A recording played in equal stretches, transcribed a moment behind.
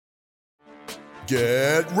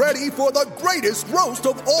Get ready for the greatest roast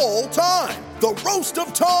of all time, the Roast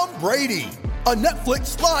of Tom Brady, a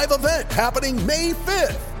Netflix live event happening May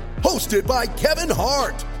 5th. Hosted by Kevin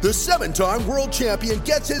Hart, the 7-time world champion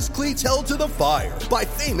gets his cleats held to the fire by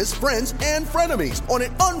famous friends and frenemies on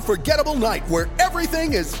an unforgettable night where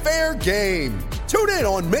everything is fair game. Tune in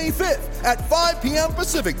on May 5th at 5 p.m.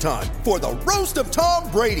 Pacific time for the Roast of Tom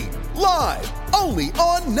Brady, live only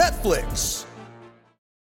on Netflix.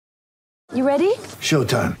 You ready?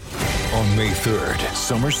 Showtime. On May 3rd,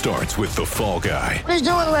 summer starts with The Fall Guy. What are you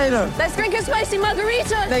doing later? Let's drink a spicy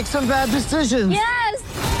margarita. Make some bad decisions. Yes!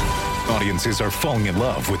 Audiences are falling in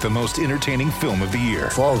love with the most entertaining film of the year.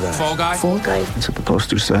 Fall Guy. Fall Guy? Fall guy. That's what the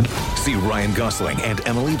poster said. See Ryan Gosling and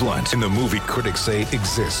Emily Blunt in the movie critics say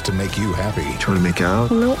exists to make you happy. Trying to make it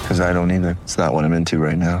out? Nope. Because I don't either. It's not what I'm into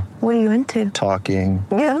right now. What are you into? Talking.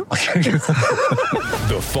 Yeah.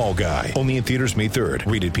 The Fall Guy. Only in theaters May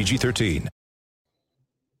 3rd. Rated PG-13.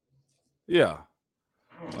 Yeah.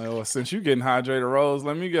 Well, since you getting hydrated, Rose,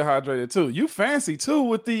 let me get hydrated too. You fancy too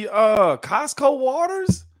with the Costco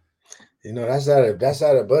waters? You know, that's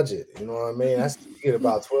out of budget. You know what I mean? You get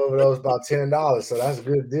about 12 of those, about $10. So that's a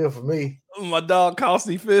good deal for me. My dog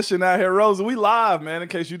Costy fishing out here, Rose. We live, man, in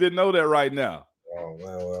case you didn't know that right now. Oh,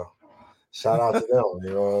 man, well, shout out to them.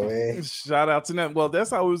 You know what I mean? Shout out to them. Well,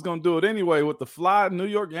 that's how we was going to do it anyway with the fly New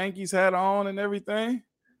York Yankees hat on and everything.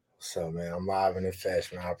 So, man, I'm live in the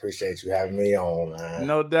flesh, man. I appreciate you having me on, man.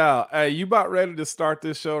 No doubt. Hey, you about ready to start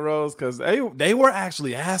this show, Rose? Because they were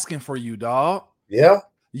actually asking for you, dog. Yeah?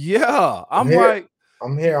 Yeah. I'm here. like.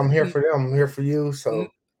 I'm here for them. I'm here for you. So,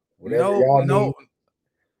 whatever y'all need.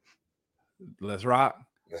 Let's rock.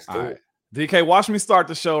 Let's do it. DK, watch me start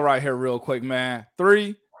the show right here real quick, man.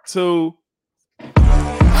 3, 2.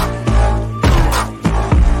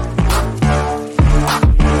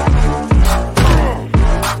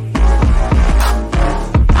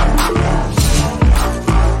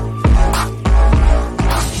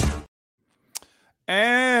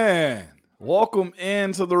 And welcome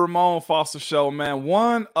into the Ramon Foster Show, man.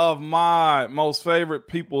 One of my most favorite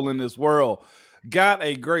people in this world. Got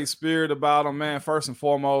a great spirit about him, man. First and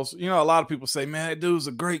foremost, you know, a lot of people say, man, that dude's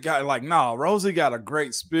a great guy. Like, nah, Rosie got a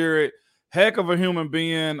great spirit. Heck of a human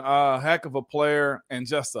being, heck of a player, and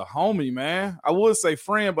just a homie, man. I would say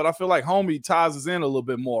friend, but I feel like homie ties us in a little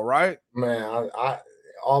bit more, right? Man, I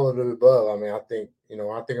all of the above. I mean, I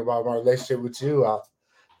think about my relationship with you. I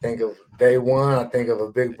think of day one. I think of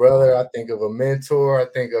a big brother. I think of a mentor. I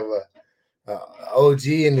think of a OG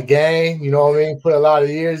in the game. You know what I mean? Put a lot of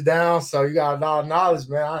years down, so you got a lot of knowledge,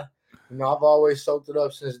 man. I've always soaked it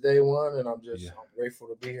up since day one, and I'm grateful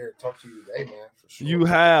to be here and talk to you today, man. For sure. You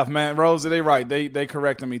have, man. Rosie, they right. They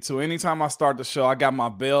corrected me too. Anytime I start the show, I got my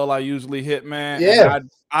bell I usually hit, man. Yeah.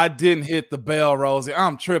 I didn't hit the bell, Rosie.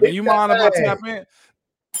 I'm tripping. You mind if I tap in?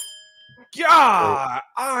 God,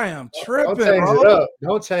 I am tripping. Don't change it up.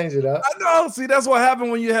 Don't change it up. I know. See, that's what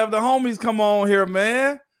happened when you have the homies come on here,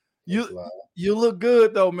 man. You look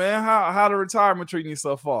good though, man. How the retirement treating you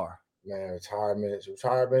so far? Man,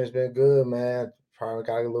 retirement's been good, man. Probably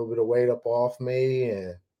got a little bit of weight up off me,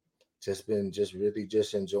 and been really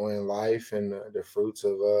enjoying life and the fruits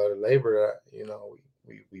of the labor that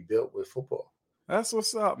we built with football. That's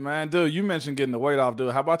what's up, man. Dude, you mentioned getting the weight off,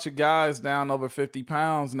 dude. How about you guys down over 50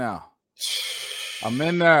 pounds now? I'm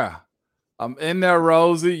in there,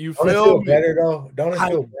 Rosie. You feel me? Better though? Don't it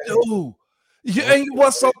feel better? Do. And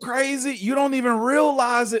what's so crazy? You don't even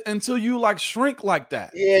realize it until you like shrink like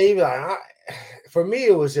that. Yeah, even for me,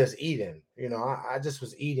 it was just eating. You know, I just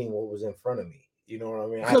was eating what was in front of me. You know what I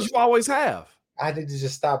mean? Because you always have. I had to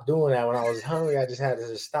just stop doing that when I was hungry. I just had to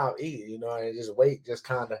just stop eating. You know, and just weight just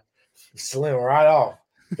kind of slim right off.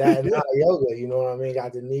 That yoga. You know what I mean?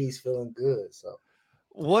 Got the knees feeling good. So.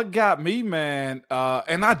 What got me, man,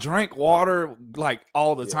 and I drank water like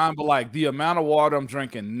all the time, but like the amount of water I'm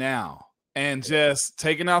drinking now and just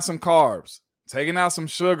taking out some carbs, taking out some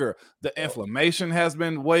sugar, the inflammation has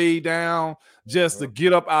been way down just to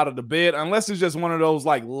get up out of the bed, unless it's just one of those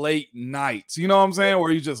like late nights, you know what I'm saying,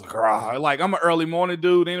 where you just like I'm an early morning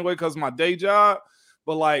dude anyway because of my day job,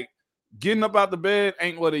 but like getting up out the bed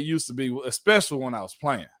ain't what it used to be, especially when I was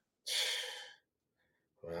playing.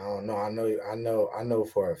 I don't know. I know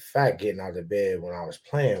for a fact getting out of bed when I was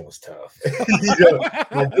playing was tough.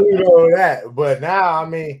 I do know that. But now, I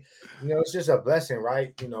mean, it's just a blessing,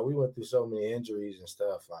 right? We went through so many injuries and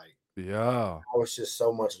stuff. Like, yeah, I was just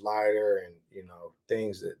so much lighter, and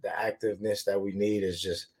things that the activeness that we need is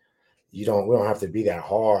just we don't have to be that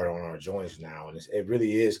hard on our joints now, and it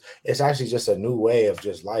really is. It's actually just a new way of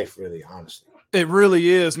just life, really, honestly. It really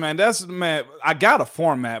is, man. Man, I got a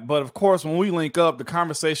format, but of course, when we link up, the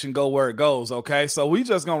conversation go where it goes, okay? So we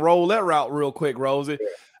just gonna roll that route real quick, Rosie. Yeah.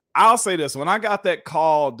 I'll say this. When I got that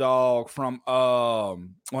call, dog, from Mr.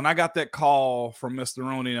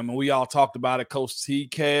 Rooney, I mean, we all talked about it, Coach T,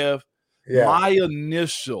 Kev. Yeah. My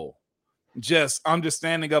initial just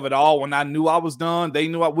understanding of it all, when I knew I was done, they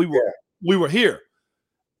knew we were here.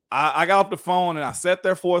 I got off the phone and I sat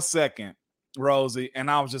there for a second, Rosie, and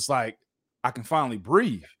I was just like, I can finally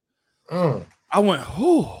breathe. I went,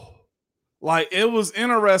 whew. Like, it was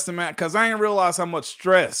interesting, man, because I didn't realize how much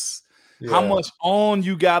stress, how much on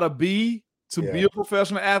you gotta be to be a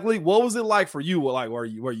professional athlete. What was it like for you? Like, were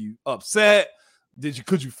you upset?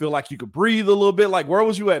 Could you feel like you could breathe a little bit? Like, where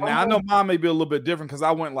was you at? Now I know mine may be a little bit different because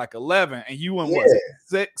I went like 11 and you went what,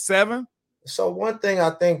 6, 7? So one thing I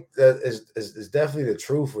think that is definitely the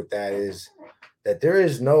truth with that is that there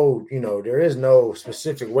is no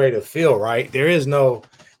specific way to feel, right? There is no,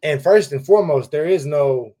 and first and foremost, there is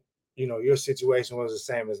no, your situation was the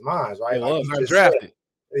same as mine, right? It like was not drafted.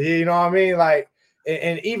 You know what I mean? Like,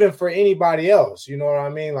 and even for anybody else, you know what I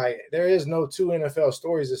mean? Like, there is no 2 NFL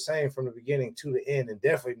stories the same from the beginning to the end, and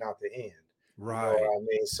definitely not the end. Right. You know what I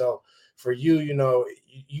mean? So for you,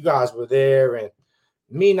 you guys were there, and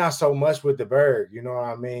me not so much with the Berg, you know what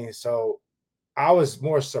I mean? So I was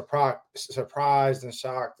more surprised and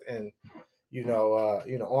shocked, and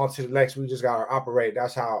on to the next. We just gotta operate.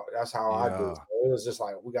 That's how I do. So it was just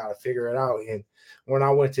like we gotta figure it out. And when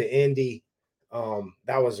I went to Indy,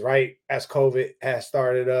 that was right as COVID had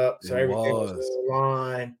started up, so everything was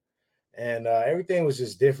online, and everything was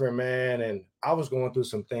just different, man. And I was going through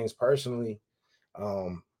some things personally,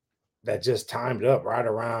 that just timed up right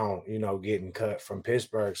around getting cut from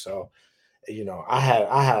Pittsburgh. So I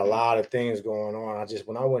had a lot of things going on.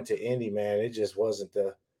 When I went to Indy, man, it just wasn't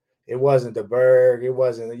the Berg. It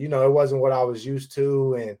wasn't, it wasn't what I was used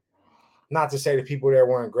to. And not to say the people there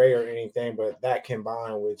weren't great or anything, but that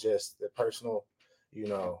combined with just the personal,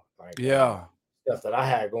 stuff that I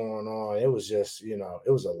had going on, it was just, it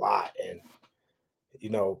was a lot. And,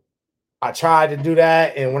 I tried to do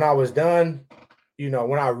that. And when I was done,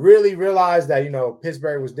 when I really realized that,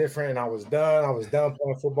 Pittsburgh was different and I was done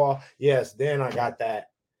playing football. Yes. Then I got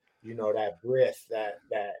that, that breath,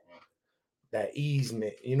 that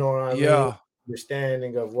easement, you know what I mean?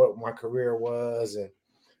 Understanding of what my career was.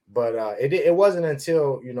 But it wasn't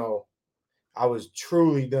until, I was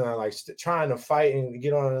truly done, like trying to fight and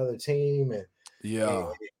get on another team and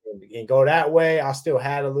go that way. I still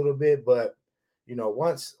had a little bit, but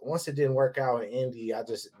once it didn't work out in Indy, I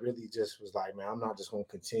just really was like, man, I'm not just going to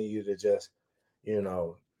continue to just,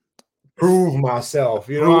 prove myself.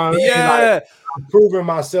 You know what I mean? Like, I'm proving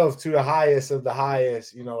myself to the highest of the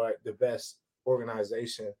highest, at the best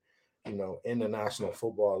organization, in the National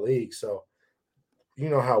Football League. So, you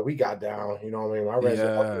know how we got down. You know what I mean? My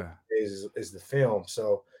resume is the film.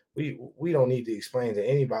 So we don't need to explain to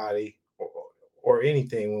anybody or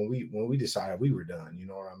anything when we decided we were done. You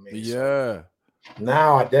know what I mean? Yeah. So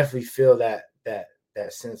now I definitely feel that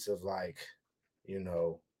sense of like,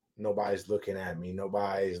 nobody's looking at me.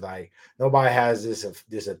 Nobody has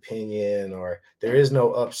this opinion, or there is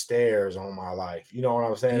no upstairs on my life. You know what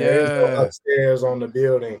I'm saying? Yeah. There is no upstairs on the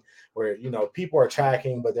building where, people are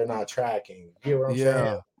tracking, but they're not tracking. You know what I'm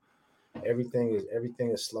saying? Everything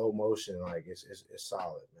is slow motion. Like it's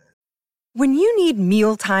solid, man. When you need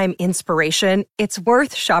mealtime inspiration, it's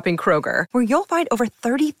worth shopping Kroger, where you'll find over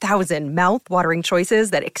 30,000 mouth-watering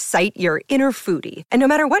choices that excite your inner foodie. And no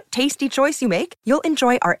matter what tasty choice you make, you'll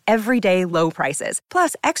enjoy our everyday low prices,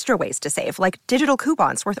 plus extra ways to save, like digital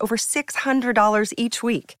coupons worth over $600 each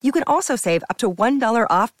week. You can also save up to $1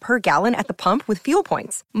 off per gallon at the pump with fuel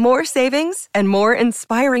points. More savings and more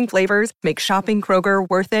inspiring flavors make shopping Kroger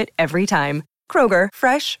worth it every time. Kroger,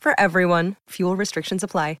 fresh for everyone. Fuel restrictions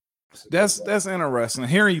apply. That's interesting.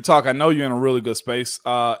 Hearing you talk, I know you're in a really good space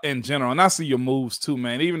in general. And I see your moves too,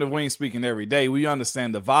 man. Even if we ain't speaking every day, we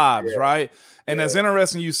understand the vibes, right? And that's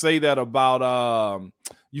interesting you say that about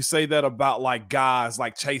like guys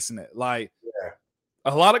like chasing it. Like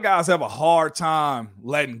a lot of guys have a hard time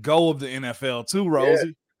letting go of the NFL too,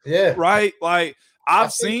 Rosie. Yeah. Right? Like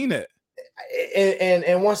I've seen it.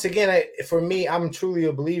 And once again, for me, I'm truly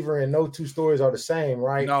a believer in no two stories are the same,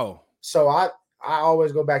 right? No. So I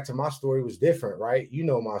always go back to my story was different, right? You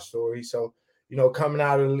know my story. So, coming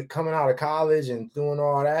out of college and doing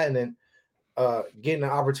all that, and then getting an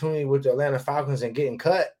opportunity with the Atlanta Falcons and getting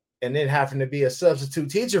cut, and then having to be a substitute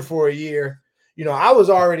teacher for a year. I was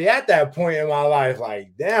already at that point in my life,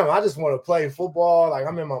 like, damn, I just want to play football. Like,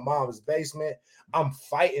 I'm in my mom's basement. I'm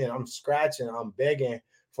fighting, I'm scratching, I'm begging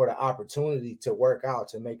for the opportunity to work out,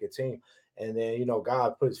 to make a team. And then, you know,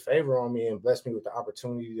 God put his favor on me and blessed me with the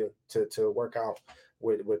opportunity to work out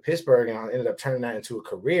with Pittsburgh. And I ended up turning that into a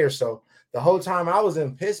career. So the whole time I was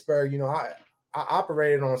in Pittsburgh, you know, I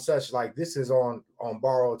operated on such like this is on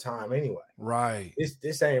borrowed time anyway. Right.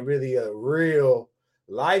 This ain't really a real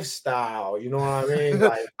lifestyle. You know what I mean?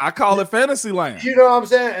 Like I call it fantasy land. You know what I'm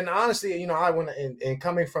saying? And honestly, you know, I went and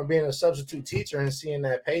coming from being a substitute teacher and seeing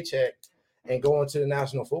that paycheck and going to the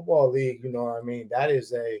National Football League, you know what I mean? That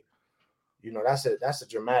is that's a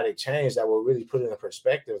dramatic change that will really put it in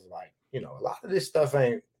perspective. Like, you know, a lot of this stuff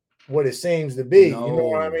ain't what it seems to be. No. You know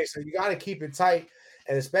what I mean? So you got to keep it tight.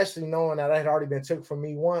 And especially knowing that had already been took from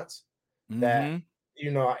me once, that, you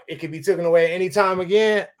know, it could be taken away anytime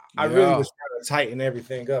again. I really was trying to tighten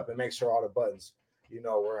everything up and make sure all the buttons, you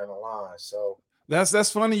know, were in a line. So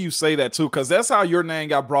that's funny you say that too, because that's how your name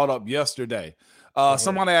got brought up yesterday.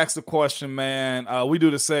 Somebody asked a question, man. We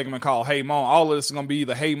do this segment called Hey Mon. All of this is gonna be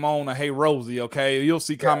either Hey Mon or Hey Rosie. Okay, you'll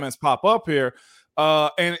see comments pop up here.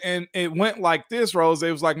 And it went like this, Rosie.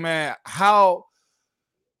 It was like, man, how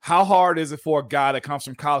hard is it for a guy that comes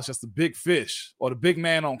from college, just the big fish or the big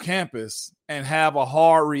man on campus, and have a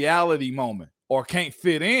hard reality moment or can't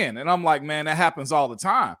fit in? And I'm like, man, that happens all the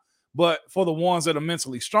time. But for the ones that are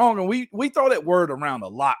mentally strong, and we throw that word around a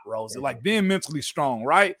lot, Rosie, like being mentally strong,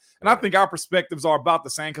 right? And I think our perspectives are about the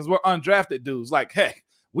same because we're undrafted dudes. Like, heck,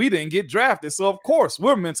 we didn't get drafted. So, of course,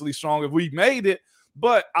 we're mentally strong if we made it.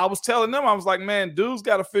 But I was telling them, I was like, man, dudes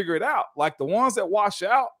got to figure it out. Like the ones that wash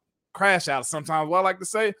out, crash out sometimes, what I like to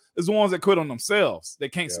say is the ones that quit on themselves. They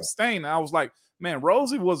can't sustain. And I was like, man,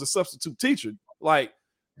 Rosie was a substitute teacher. Like,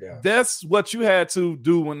 that's what you had to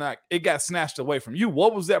do when it got snatched away from you.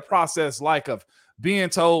 What was that process like of being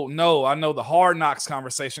told no? I know the hard knocks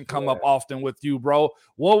conversation come up often with you, bro.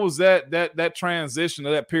 What was that transition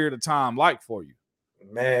of that period of time like for you?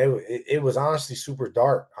 Man, it was honestly super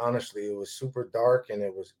dark. Honestly, it was super dark, and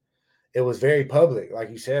it was very public. Like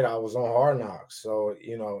you said, I was on Hard Knocks. So,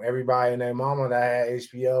 you know, everybody and their mama that had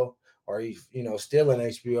HBO or, you know, still in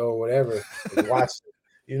HBO or whatever watched it.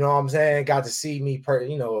 You know what I'm saying? Got to see me,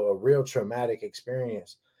 a real traumatic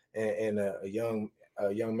experience in a young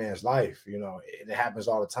man's life. You know, it happens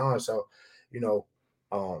all the time. So, you know,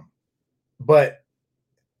 but,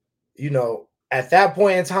 you know, at that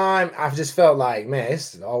point in time, I just felt like, man,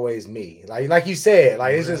 it's always me. Like you said,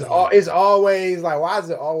 like it's just it's always like, why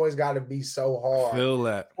does it always got to be so hard? Feel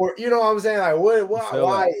that, or you know what I'm saying? Like,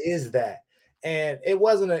 why is that? And it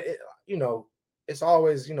wasn't you know. It's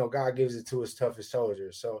always, you know, God gives it to his toughest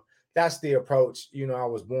soldiers. So that's the approach, you know, I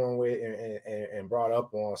was born with and brought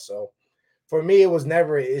up on. So for me, it was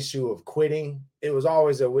never an issue of quitting. It was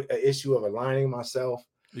always an issue of aligning myself.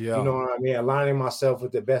 Yeah. You know what I mean? Aligning myself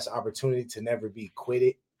with the best opportunity to never be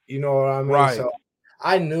quitted. You know what I mean? Right. So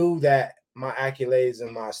I knew that my accolades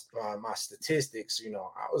and my statistics, you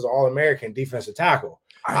know, I was All-American defensive tackle.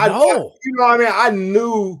 I know. You know what I mean? I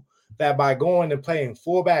knew that by going and playing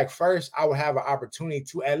fullback first, I would have an opportunity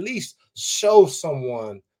to at least show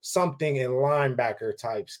someone something in linebacker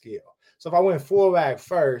type skill. So if I went fullback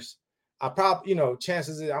first, I probably, you know,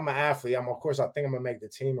 chances is I'm an athlete. Of course, I think I'm gonna make the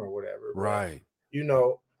team or whatever. Right. But, you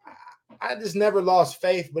know, I just never lost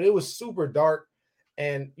faith, but it was super dark.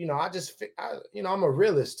 And, you know, I'm a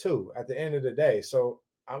realist too at the end of the day. So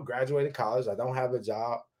I'm graduated college. I don't have a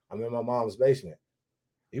job. I'm in my mom's basement.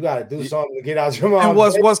 You got to do something to get out your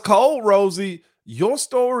mom's. And what's cold, Rosie, your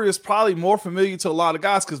story is probably more familiar to a lot of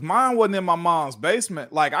guys because mine wasn't in my mom's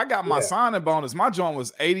basement. Like I got my signing bonus. My joint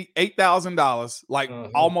was $88,000, like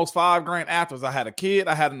almost $5,000 afterwards. I had a kid.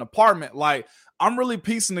 I had an apartment. Like I'm really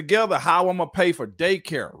piecing together how I'm going to pay for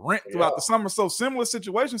daycare, rent throughout the summer. So similar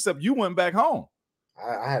situation, except you went back home.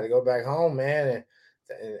 I had to go back home, man.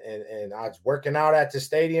 And I was working out at the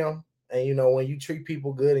stadium. And, you know, when you treat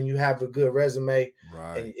people good and you have a good resume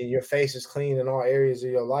and your face is clean in all areas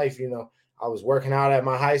of your life, you know, I was working out at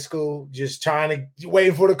my high school, just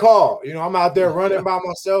waiting for the call. You know, I'm out there running by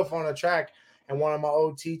myself on a track. And one of my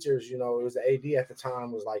old teachers, you know, it was the AD at the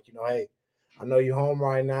time, was like, you know, hey, I know you're home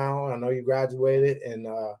right now. I know you graduated. And,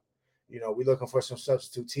 you know, we're looking for some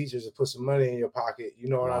substitute teachers to put some money in your pocket. You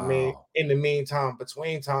know what I mean? In the meantime,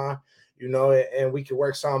 between time, you know, and we could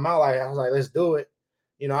work something out. Like I was like, let's do it.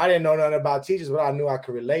 You know, I didn't know nothing about teachers, but I knew I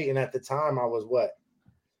could relate. And at the time, I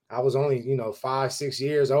was only, you know, 5-6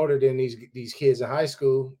 years older than these kids in high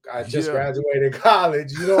school. I just graduated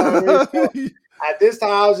college. You know what I mean? So at this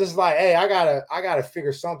time, I was just like, hey, I gotta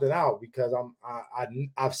figure something out because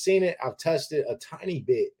I've seen it, I've touched it a tiny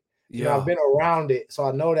bit. You know, I've been around it, so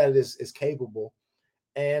I know that it's capable.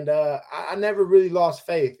 And I never really lost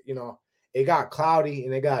faith. You know, it got cloudy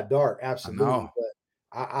and it got dark, absolutely. But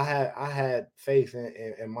I had faith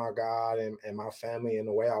in my God and my family and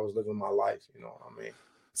the way I was living my life. You know what I mean?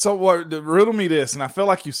 So riddle me this, and I feel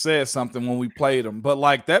like you said something when we played them, but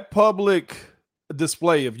like that public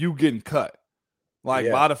display of you getting cut,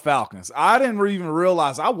 like by the Falcons, I didn't even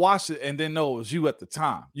realize. I watched it and didn't know it was you at the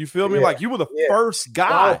time. You feel me? Like you were the first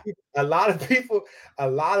guy. A lot of people.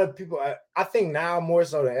 I think now more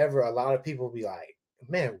so than ever, a lot of people be like,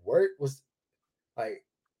 "Man, Wirt was like."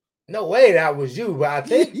 No way that was you, but I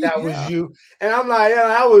think that was you. And I'm like, yeah,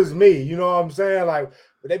 that was me. You know what I'm saying? Like,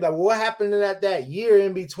 but they be like, well, what happened to that year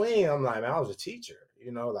in between? I'm like, man, I was a teacher.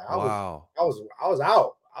 You know, like I was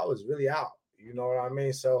out. I was really out. You know what I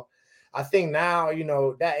mean? So I think now, you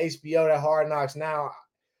know, that HBO, that Hard Knocks now,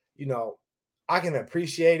 you know, I can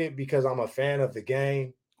appreciate it because I'm a fan of the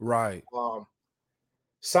game. Right.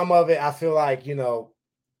 Some of it I feel like, you know,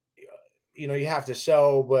 you have to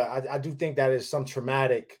show, but I do think that is some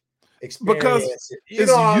traumatic experience because you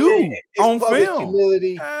know you I mean? It's on film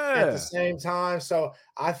humility at the same time. So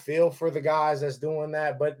I feel for the guys that's doing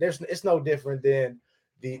that, but it's no different than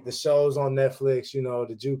the shows on Netflix, you know,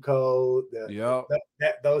 the JUCO,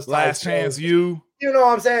 those Last Chance You know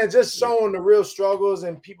what I'm saying, just showing the real struggles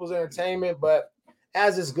and people's entertainment. But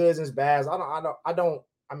as it's good as bad, I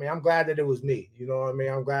mean, I'm glad that it was me, you know what I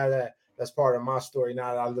mean? I'm glad that that's part of my story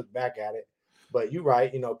now that I look back at it. But you're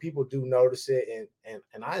right, you know, people do notice it,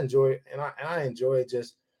 and I enjoy it, and I enjoy it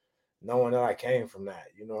just knowing that I came from that.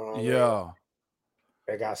 You know what I mean? Yeah.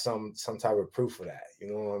 I got some type of proof of that. You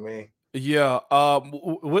know what I mean? Yeah.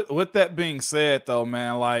 With that being said, though,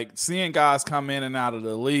 man, like seeing guys come in and out of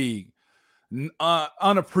the league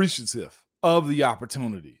unappreciative of the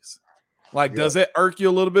opportunities. Like, does it irk you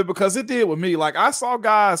a little bit? Because it did with me. Like, I saw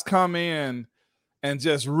guys come in and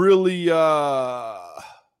just really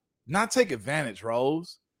not take advantage,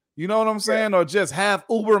 Rose. You know what I'm saying? Or just have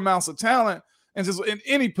uber amounts of talent and just in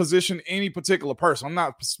any position, any particular person. I'm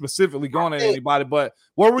not specifically going at anybody, but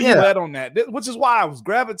where were you at on that? Which is why I was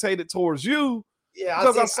gravitated towards you. Yeah,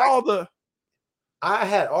 because I saw I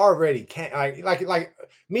had already like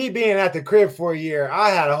me being at the crib for a year.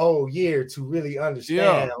 I had a whole year to really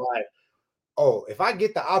understand like, oh, if I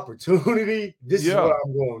get the opportunity, this is what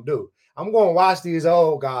I'm going to do. I'm going to watch these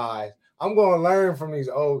old guys. I'm going to learn from these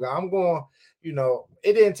old guys. I'm going, you know,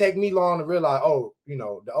 it didn't take me long to realize, oh, you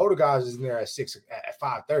know, the older guys is in there at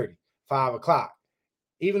 5:30, 5 o'clock.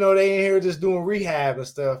 Even though they in here just doing rehab and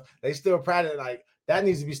stuff, they still practice. Like, that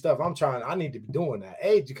needs to be stuff I need to be doing that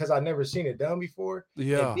age because I've never seen it done before.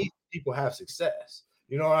 Yeah. And these people have success.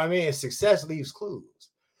 You know what I mean? And success leaves clues.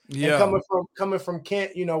 Yeah. And coming from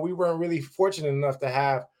Kent, you know, we weren't really fortunate enough to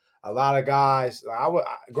have a lot of guys.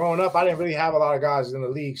 Growing up, I didn't really have a lot of guys in the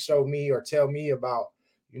league show me or tell me about,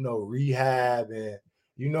 you know, rehab and,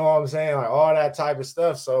 you know what I'm saying, like all that type of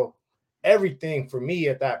stuff. So everything for me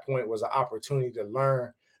at that point was an opportunity to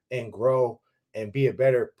learn and grow and be a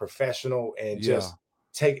better professional and just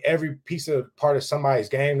take every piece of part of somebody's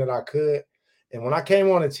game that I could. And when I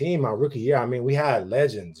came on the team my rookie year, I mean, we had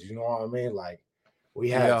legends, you know what I mean? Like, we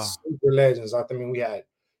had super legends. I mean, we had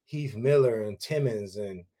Heath Miller and Timmons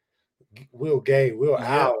and Will Gay, Will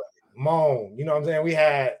Allen, Moan. You know what I'm saying?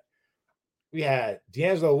 We had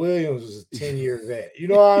D'Angelo Williams was a 10-year vet. You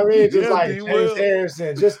know what I mean? Just like James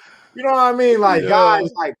Harrison, just, you know what I mean? Like guys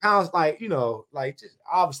like Pounce, like, you know, like just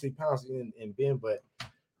obviously Pounce and Ben, but,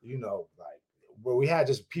 you know, like where we had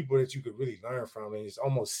just people that you could really learn from. And it's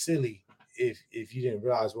almost silly if you didn't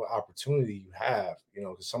realize what opportunity you have, you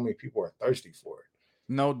know, because so many people are thirsty for it.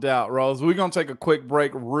 No doubt, Rose. We're going to take a quick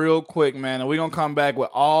break real quick, man, and we're going to come back with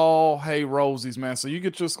all Hey Rosies, man. So you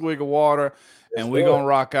get your swig of water, and we're going to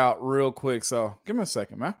rock out real quick. So give me a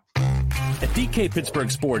second, man. At DK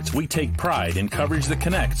Pittsburgh Sports, we take pride in coverage that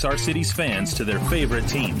connects our city's fans to their favorite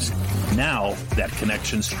teams. Now, that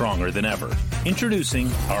connection's stronger than ever.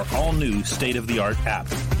 Introducing our all-new state-of-the-art app.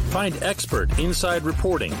 Find expert inside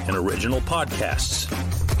reporting and original podcasts.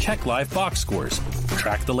 Check live box scores.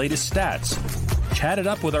 Track the latest stats. Chat it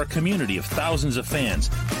up with our community of thousands of fans,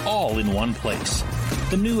 all in one place.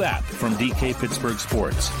 The new app from DK Pittsburgh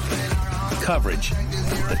Sports. Coverage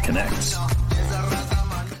that connects.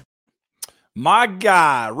 My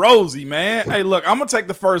guy, Rosie, man. Hey, look, I'm going to take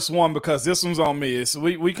the first one because this one's on me. So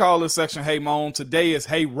we call this section Hey Moan. Today is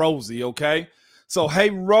Hey Rosie, okay? So, hey,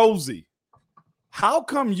 Rosie, how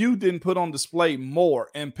come you didn't put on display more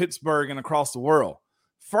in Pittsburgh and across the world?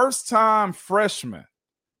 First-time freshman,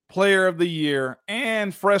 player of the year,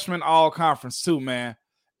 and freshman all-conference too, man,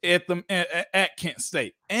 at Kent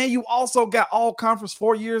State. And you also got all-conference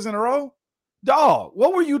 4 years in a row? Dog,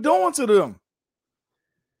 what were you doing to them?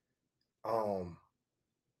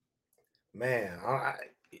 Man,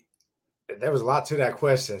 There was a lot to that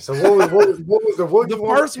question. So what The you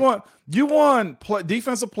want? first one, you won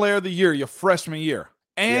Defensive Player of the Year your freshman year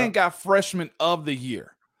and got Freshman of the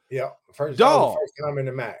Year. Yeah, that was Dog. the first time in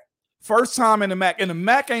the MAC. First time in the MAC. And the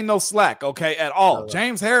MAC ain't no slack, okay, at all. No.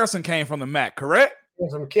 James Harrison came from the MAC, correct? He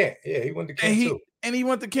went from Kent. Yeah, he went to Kent too. And he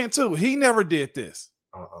went to Kent too. He never did this.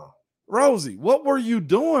 Rosie, what were you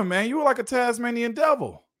doing, man? You were like a Tasmanian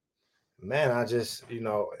devil. Man, I just,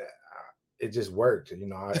 it just worked.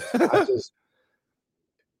 I just,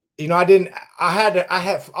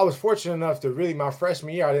 I was fortunate enough to really, my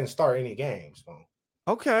freshman year, I didn't start any games.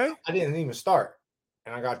 Okay. I didn't even start.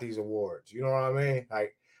 And I got these awards. You know what I mean?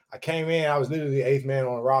 Like, I came in, I was literally the 8th man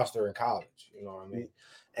on the roster in college. You know what I mean?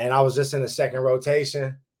 And I was just in the second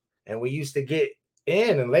rotation. And we used to get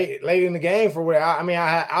in and late in the game for where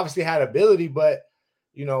I obviously had ability, but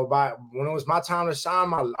by when it was my time to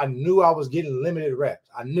shine, I knew I was getting limited reps.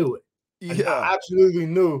 I knew it. Yeah. I absolutely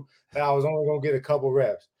knew that I was only gonna get a couple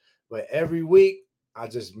reps. But every week, I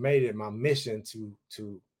just made it my mission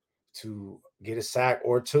to get a sack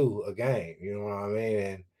or two a game. You know what I mean?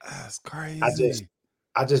 And that's crazy.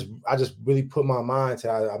 I just really put my mind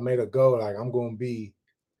to. I made a goal. Like, I'm gonna be,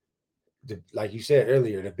 like you said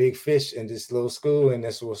earlier, the big fish in this little school, and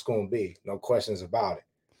that's what's gonna be. No questions about it.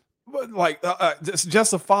 But like,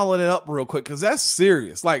 just to follow that up real quick, because that's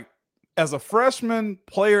serious. Like, as a freshman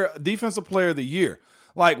player, Defensive Player of the Year,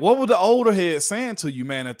 like, what were the older heads saying to you,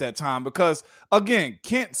 man, at that time? Because again,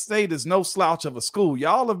 Kent State is no slouch of a school.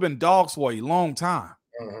 Y'all have been dogs for a long time.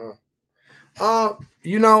 I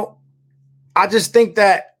just think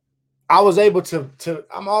that I was able to.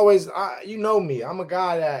 I'm always, me. I'm a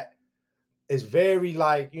guy that is very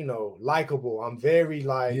likable. I'm very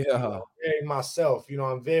very myself.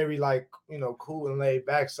 I'm very cool and laid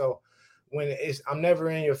back. So when I'm never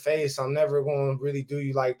in your face. I'm never going to really do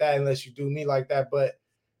you like that unless you do me like that. But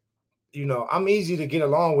I'm easy to get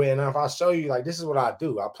along with. And if I show you, this is what I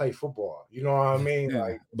do. I play football. You know what I mean?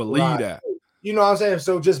 Yeah, believe that. You know what I'm saying?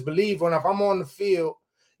 So just believe if I'm on the field,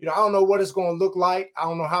 I don't know what it's going to look like. I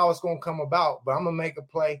don't know how it's going to come about, but I'm going to make a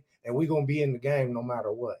play and we're going to be in the game no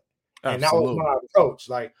matter what. Absolutely. And that was my approach.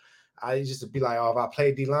 I used to be like, if I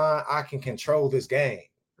play D-line, I can control this game.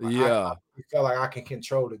 I felt like I can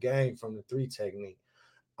control the game from the 3 technique.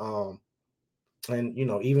 And,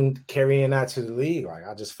 even carrying that to the league,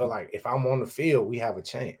 I just felt like if I'm on the field, we have a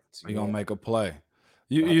chance. You're going to make a play.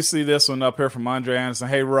 You see this one up here from Andre Anderson.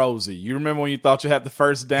 Hey, Rosie, you remember when you thought you had the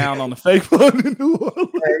first down on the fake punt in New Orleans?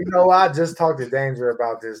 I just talked to Danger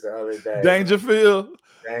about this the other day. Dangerfield?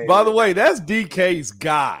 By the way, that's DK's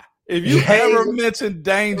guy. If you ever mention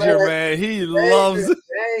Danger, man, he loves it.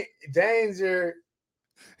 Danger.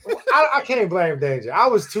 I can't blame Danger. I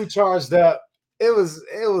was too charged up. It was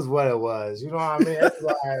what it was. You know what I mean? It's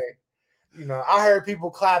like, I heard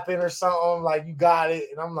people clapping or something like you got it,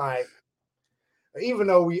 and I'm like, even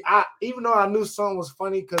though I knew something was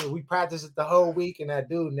funny because we practiced it the whole week, and that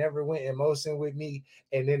dude never went in motion with me.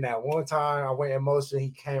 And then that one time I went in motion, he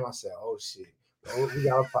came. I said, "Oh shit, we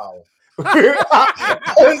got a problem."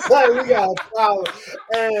 It's like we got a problem,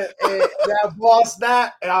 and that ball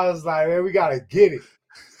snapped, and I was like, "Man, we gotta get it."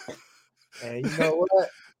 And you know what?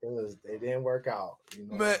 It didn't work out.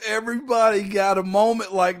 Man, everybody got a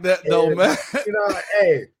moment like that, though, man.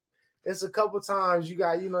 Hey, it's a couple times you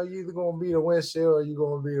got, you're either gonna be the windshield or you're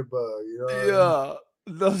gonna be the bug. Yeah.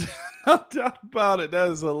 No doubt about it. That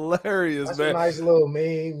is hilarious, that's man. A nice little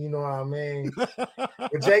meme, you know what I mean?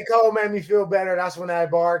 When J. Cole made me feel better, that's when that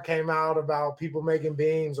bar came out about people making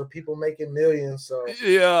beams or people making millions. So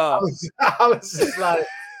yeah, I was just like,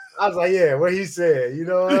 yeah, what he said, you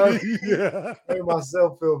know what I mean? Yeah. Made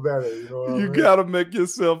myself feel better, you know what I mean? Gotta make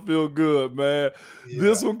yourself feel good, man. Yeah.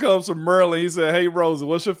 This one comes from Merlin. He said, "Hey, Rosie,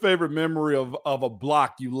 what's your favorite memory of a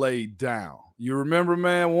block you laid down? You remember,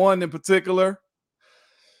 man, one in particular?"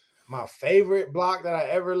 My favorite block that I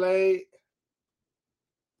ever laid.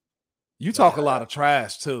 You talk a lot of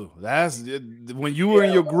trash too. That's when you were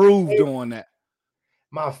in your groove doing that.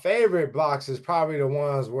 My favorite blocks is probably the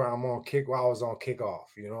ones where I was on kickoff.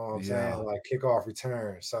 You know what I'm saying? Like kickoff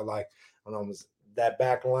return. So when I was that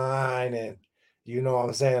back line and you know what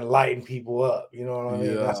I'm saying, lighting people up. You know what I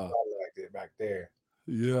mean? That's what I liked it back there.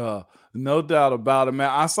 Yeah, no doubt about it, man.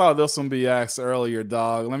 I saw this one be asked earlier,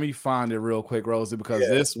 dog. Let me find it real quick, Rosie, because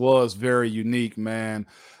this was very unique, man.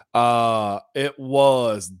 It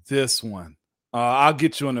was this one. I'll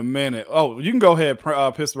get you in a minute. Oh, you can go ahead,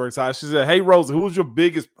 Pittsburgh side. She said, "Hey, Rosie, who was your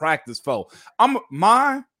biggest practice foe?"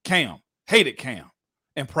 Mine, Cam. Hated Cam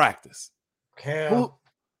in practice. Cam.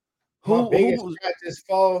 My biggest practice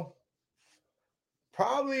foe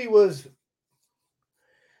probably was,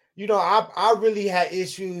 I really had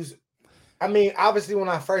issues I mean, obviously, when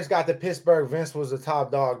I first got to Pittsburgh, Vince was the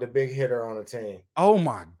top dog, the big hitter on the team. Oh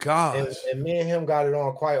my And, gosh. and me and him got it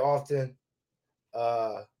on quite often.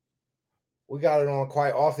 We got it on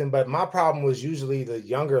quite often, but my problem was usually the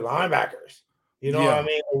younger linebackers. You know what I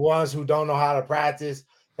mean? The ones who don't know how to practice,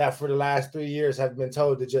 that for the last 3 years have been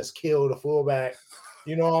told to just kill the fullback.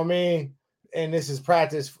 You know what I mean? And this is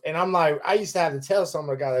practice. And I'm like, I used to have to tell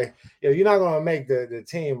some guy, like, yo, you're not going to make the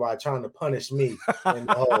team by trying to punish me in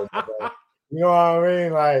the hole, bro. You know what I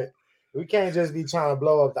mean? Like, we can't just be trying to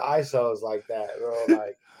blow up the ISOs like that, bro.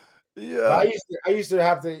 Like, yeah. I used to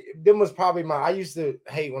have to. Them was probably I used to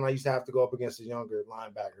hate when I used to have to go up against the younger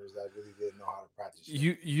linebackers that really didn't know how to practice.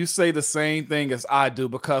 You say the same thing as I do,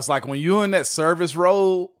 because like when you're in that service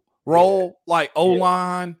role, like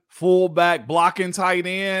O-line, fullback, blocking tight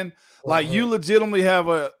end, like you legitimately have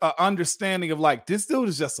a understanding of like, this dude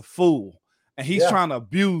is just a fool and he's trying to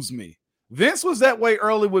abuse me. Vince was that way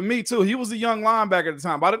early with me too. He was a young linebacker at the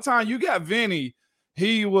time. By the time you got Vinny,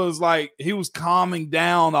 he was calming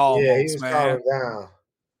down almost. Yeah, he was calming down.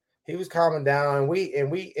 He was calming down,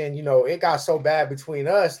 and you know, it got so bad between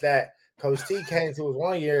us that Coach T came to us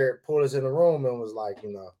one year, pulled us in the room, and was like,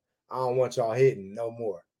 you know, I don't want y'all hitting no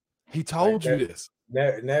more. He told you this.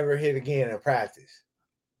 Never hit again in practice.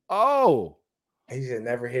 Oh. He said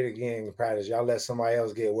never hit again in practice. Y'all let somebody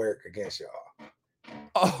else get work against y'all.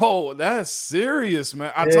 Oh, that's serious,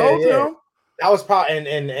 man. I told him. That was probably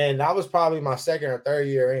and that was probably my second or third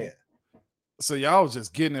year in. So y'all was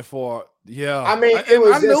just getting it for I mean, it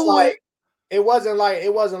was just like it wasn't like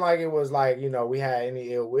it was like, you know, we had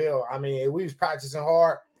any ill will. I mean, we was practicing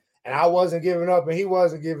hard and I wasn't giving up and he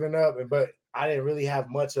wasn't giving up, but I didn't really have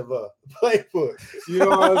much of a playbook. You know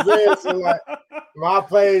what I'm saying? So like my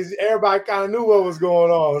plays, everybody kind of knew what was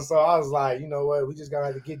going on. So I was like, you know what, we just gotta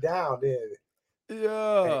have to get down then.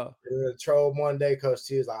 Yeah. And troll one day, Coach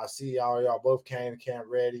T was like, I see y'all both came to camp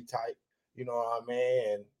ready type. You know what I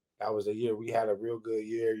mean? And that was a year we had a real good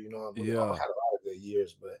year. You know, we had a lot of good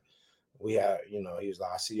years, but we had, you know, he was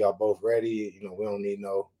like, I see y'all both ready. You know, we don't need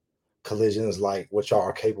no collisions like what y'all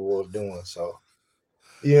are capable of doing. So,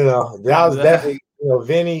 you know, that was definitely, you know,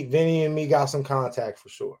 Vinny and me got some contact for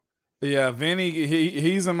sure. Yeah, Vinny,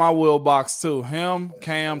 he's in my wheel box too. Him,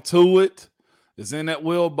 Cam Tuitt is in that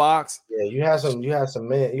wheel box. Yeah, you had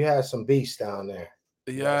some beasts down there.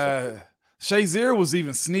 Yeah. Shazier was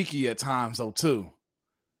even sneaky at times though too.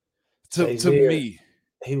 To me.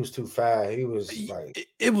 He was too fast. He was like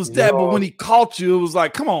it was that, but when he caught you, it was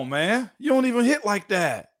like, come on, man. You don't even hit like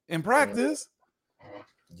that in practice.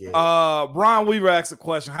 Yeah. Brian Weaver asked a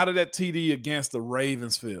question. How did that TD against the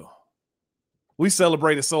Ravens feel? We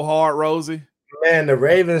celebrated so hard, Rosie. Man, the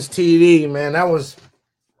Ravens TD, man,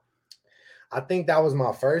 I think that was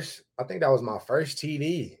my first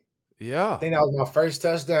TD. Yeah. I think that was my first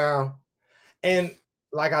touchdown. And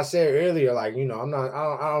like I said earlier, like, you know,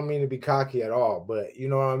 I don't mean to be cocky at all, but you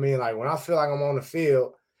know what I mean? Like when I feel like I'm on the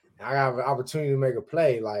field and I have an opportunity to make a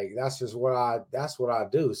play, like that's what I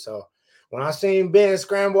do. So when I seen Ben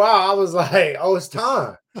scramble out, I was like, oh, it's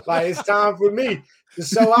time. Like it's time for me to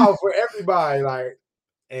show out for everybody. Like,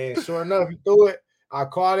 and sure enough, he threw it. I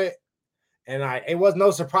caught it. And it was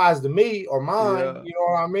no surprise to me or mine. Yeah. You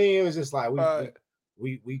know what I mean? It was just like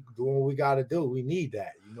we doing what we got to do. We need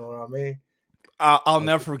that. You know what I mean? I'll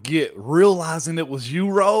never forget realizing it was you,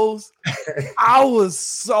 Rose. I was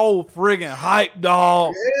so friggin' hyped,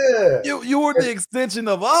 dog. Yeah, you were the extension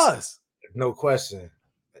of us. No question.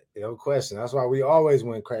 No question. That's why we always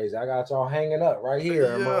went crazy. I got y'all hanging up right here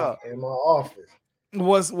in my office.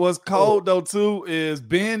 What's cold though too is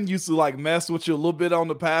Ben used to like mess with you a little bit on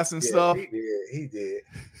the passing stuff. He did.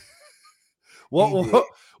 What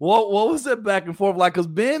was that back and forth like? Because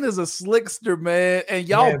Ben is a slickster, man, and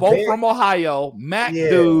y'all both from Ohio, Mac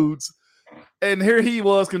dudes, and here he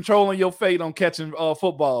was controlling your fate on catching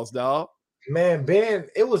footballs, dog. Man, Ben,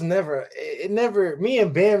 it never me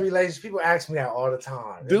and Ben relationship. People ask me that all the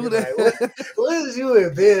time. Dude, like, what is you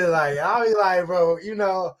and Ben like? I'll be like, bro, you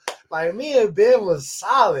know, like me and Ben was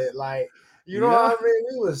solid. Like, you know what I mean?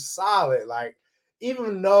 We was solid. Like,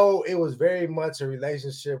 even though it was very much a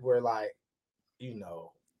relationship where, like, you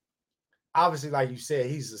know, obviously, like you said,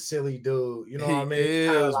 he's a silly dude. You know what I mean?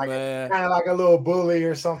 Kind of like a little bully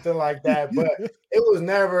or something like that. But it was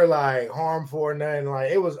never like harmful or nothing. Like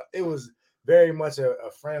it was very much a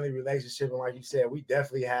friendly relationship. And like you said, we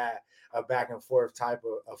definitely had a back and forth type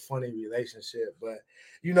of a funny relationship. But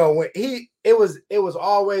you know, when it was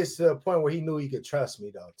always to the point where he knew he could trust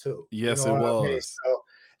me though, too. Yes, you know it was. I mean? So,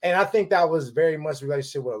 and I think that was very much a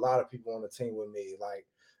relationship with a lot of people on the team with me. Like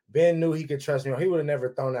Ben knew he could trust me. He would have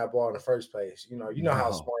never thrown that ball in the first place. You know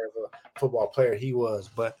how smart of a football player he was.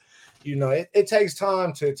 But it takes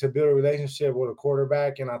time to build a relationship with a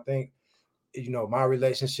quarterback. And I think, my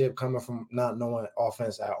relationship coming from not knowing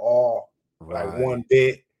offense at all, like one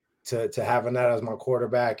bit, to having that as my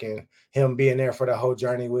quarterback and him being there for the whole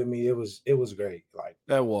journey with me, it was great. Like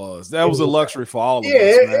that was a luxury for all of us,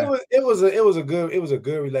 man. It was a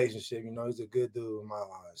good relationship. He's a good dude in my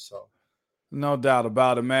life. So no doubt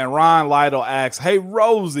about it, man. Ryan Lytle asks, "Hey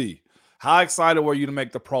Rosie, how excited were you to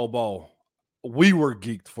make the Pro Bowl?" We were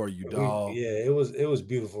geeked for you, dog. It was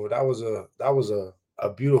beautiful. That was a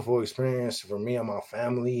beautiful experience for me and my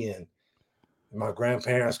family and my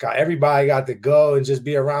grandparents. Everybody got to go and just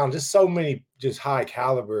be around just so many just high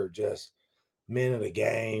caliber just men of the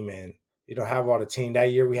game, and have all the team.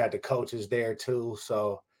 That year we had the coaches there too.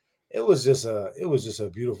 So it was just a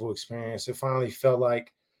beautiful experience. It finally felt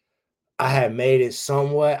like I had made it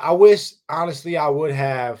somewhat. I wish honestly I would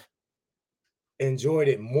have enjoyed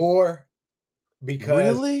it more.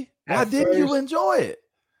 Because really? Why didn't you enjoy it?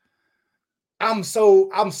 I'm so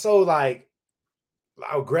like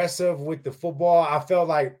aggressive with the football. I felt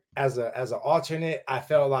like as an alternate, I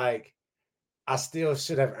felt like I still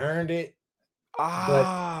should have earned it.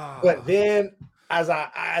 But then as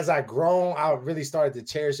I grown, I really started to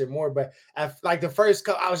cherish it more. But like the first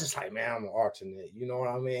couple, I was just like, man, I'm an alternate. You know what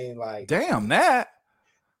I mean? Like, damn that.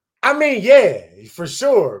 I mean, yeah, for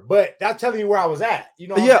sure. But I'm telling you where I was at.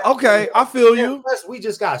 Okay. I feel you. Plus, we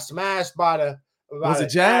just got smashed by the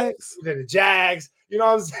Jags? The Jags. You know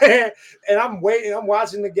what I'm saying? And I'm waiting. I'm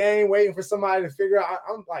watching the game, waiting for somebody to figure out.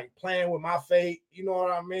 I'm like playing with my fate. You know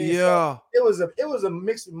what I mean? Yeah. So it was a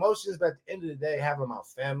mixed emotions, but at the end of the day, having my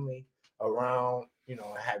family around,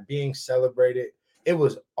 being celebrated, it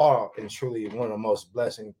was all and truly one of the most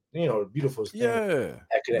blessing, beautiful things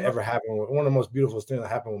that could have ever happened. One of the most beautiful things that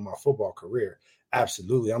happened with my football career.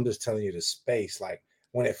 Absolutely. I'm just telling you the space. Like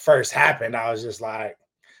when it first happened, I was just like,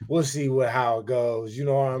 we'll see how it goes. You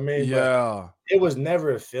know what I mean? Yeah. But it was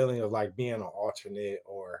never a feeling of like being an alternate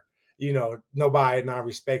or, nobody not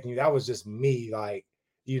respecting you. That was just me, like,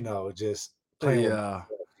 just playing. Yeah.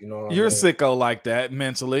 With You're sicko like that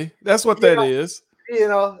mentally. That's what that is.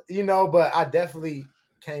 But I definitely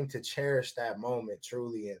came to cherish that moment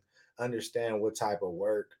truly and understand what type of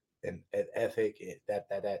work and ethic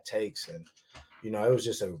that takes. And, it was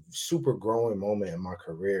just a super growing moment in my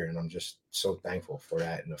career. And I'm just so thankful for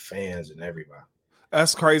that and the fans and everybody.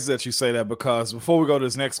 That's crazy that you say that, because before we go to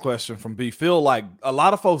this next question from B, Phil, like a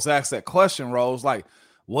lot of folks ask that question, Rose, like,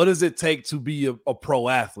 what does it take to be a pro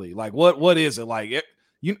athlete? Like, what is it like?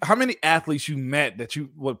 How many athletes you met that you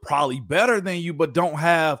were probably better than you, but don't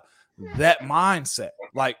have that mindset?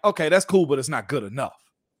 Like, okay, that's cool, but it's not good enough.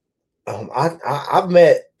 I've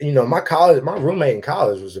met, my roommate in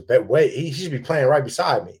college was a bit way. He should be playing right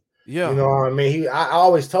beside me. Yeah. You know what I mean? I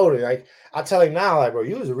always told him, like, I tell him now, like, bro,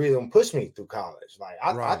 you was the reason who pushed me through college. Like,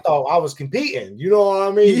 I thought I was competing. You know what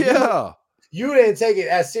I mean? Yeah. You didn't take it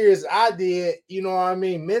as serious as I did, you know what I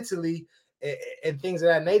mean, mentally and things of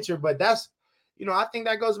that nature. But that's, I think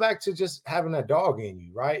that goes back to just having a dog in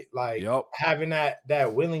you, right? Like having that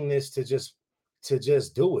willingness to just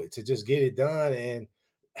do it, to just get it done and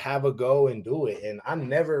have a go and do it. And I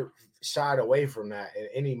never shied away from that at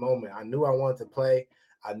any moment. I knew I wanted to play.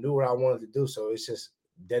 I knew what I wanted to do. So it's just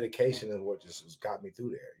dedication and what just got me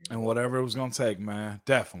through there. And whatever it was going to take, man.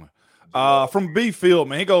 Definitely. From B Field,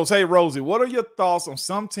 man, he goes, "Hey, Rosie, what are your thoughts on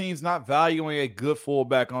some teams not valuing a good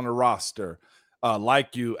fullback on the roster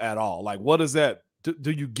like you at all? Like, what is that?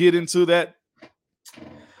 Do you get into that?"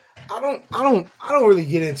 I don't really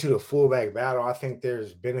get into the fullback battle. I think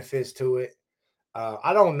there's benefits to it.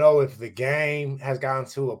 I don't know if the game has gotten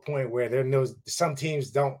to a point where some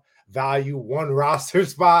teams don't value one roster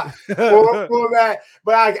spot for that.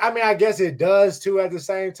 But I guess it does too at the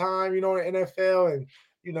same time, in the NFL and,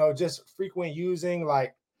 just frequent using.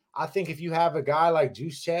 Like, I think if you have a guy like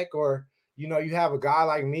Juszczyk or, you have a guy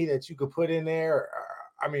like me that you could put in there,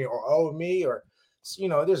 or old me, or,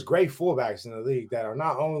 there's great fullbacks in the league that are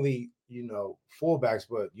not only, fullbacks,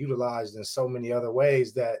 but utilized in so many other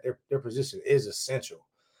ways that their position is essential.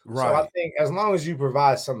 Right. So I think as long as you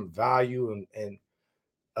provide some value and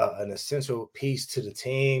an essential piece to the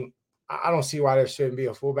team, I don't see why there shouldn't be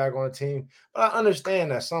a fullback on the team. But I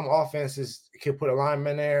understand that some offenses can put a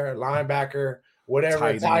lineman there, linebacker,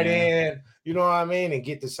 whatever, tight end, you know what I mean, and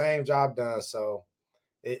get the same job done. So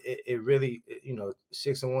it really,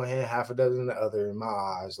 6 in one hand, half a dozen in the other in my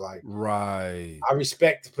eyes. Like, right. I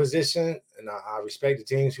respect the position and I respect the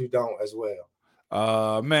teams who don't as well.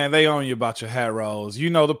 Man, they own you about your hat rolls. You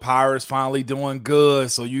know the Pirates finally doing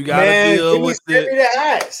good, so you gotta Man, deal with send it. me the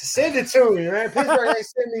hats. Send it to me, man. Pittsburgh ain't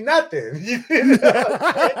send me nothing.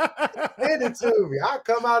 Send it to me. I'll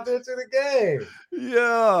come out there to the game.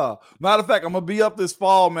 Yeah. Matter of fact, I'm gonna be up this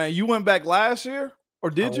fall, man. You went back last year, or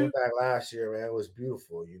did I you? went back last year, man. It was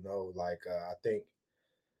beautiful. I think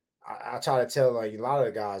I try to tell like a lot of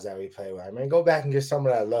the guys that we play with, man, go back and get some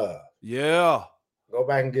of that love. Yeah. Go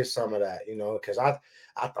back and get some of that, because I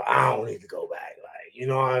thought I don't need to go back. Like, you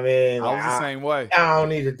know what I mean? I was the same way. I don't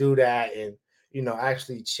need to do that. And,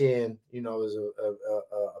 actually Chin, is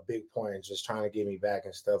a big point in just trying to get me back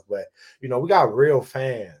and stuff. But, we got real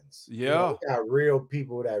fans. Yeah. We got real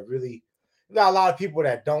people that really, we got a lot of people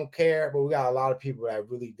that don't care, but we got a lot of people that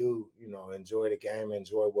really do, enjoy the game,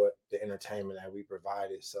 enjoy what the entertainment that we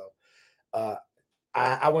provided. So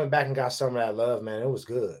I went back and got some of that love, man. It was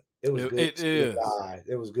good. It was good to see guys.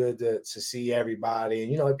 It was good to see everybody.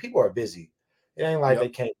 And, people are busy. It ain't like they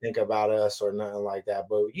can't think about us or nothing like that.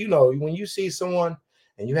 But, when you see someone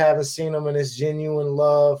and you haven't seen them and it's genuine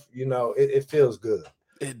love, it feels good.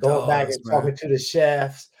 Going back and talking to the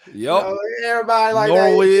chefs. Yep. Everybody like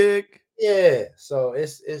Norwich. that. Yeah. So it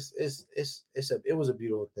was a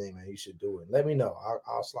beautiful thing, man. You should do it. Let me know.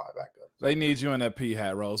 I'll slide back up. They need you in that P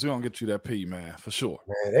hat, Rose. We're gonna get you that P, man, for sure.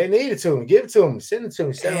 Man, they need it to me. Give it to me. Send it to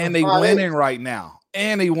me. And they winning right now.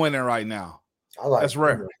 I like that's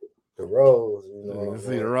rare. The Rose, Let's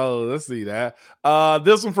see the Rose. Let's see that.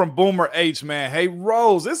 This one from Boomer H, man. Hey,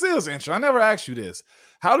 Rose, this is interesting. I never asked you this.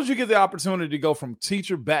 How did you get the opportunity to go from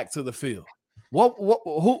teacher back to the field?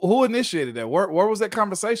 Who initiated that? Where was that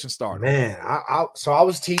conversation started? Man, I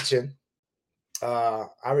was teaching.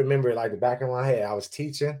 I remember like the back of my head. I was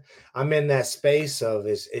teaching. I'm in that space of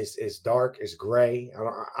it's dark, it's gray.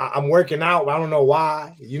 I'm working out. I don't know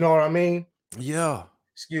why. You know what I mean? Yeah.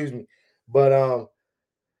 Excuse me. But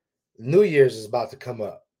New Year's is about to come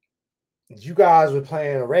up. You guys were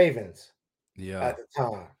playing the Ravens at the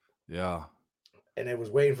time. Yeah. And it was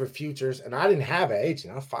waiting for futures. And I didn't have an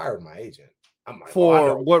agent. I fired my agent. I'm like,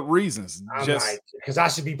 for what reasons? I'm like, because I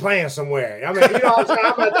should be playing somewhere. I mean, what I'm saying?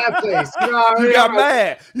 I'm at that place. You know what I mean? You got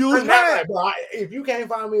mad. You was mad. If you can't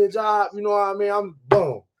find me a job, you know what I mean? I'm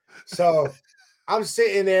boom. So I'm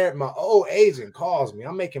sitting there. My old agent calls me.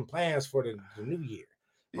 I'm making plans for the new year.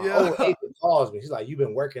 My old agent calls me. He's like, "You've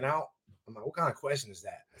been working out?" I'm like, "What kind of question is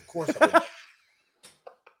that?" Of course I've been.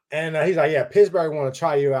 And he's like, "Yeah, Pittsburgh want to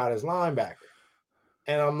try you out as linebacker."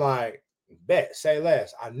 And I'm like, bet, say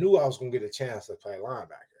less. I knew I was going to get a chance to play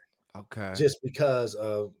linebacker. Okay. Just because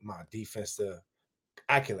of my defensive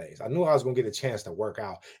accolades. I knew I was going to get a chance to work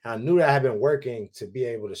out. And I knew that I had been working to be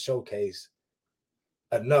able to showcase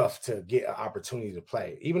enough to get an opportunity to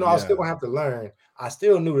play. Even though I was still going to have to learn, I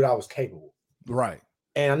still knew that I was capable. Right.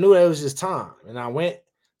 And I knew that it was just time. And I went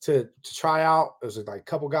to try out. There was like a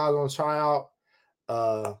couple guys on tryout.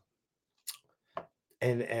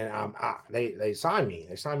 And they signed me.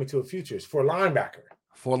 They signed me to a futures for linebacker.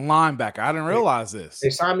 For linebacker, I didn't realize this. They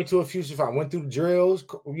signed me to a futures. I went through the drills,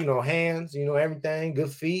 hands, everything,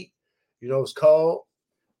 good feet. It's cold.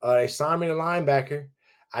 They signed me to linebacker.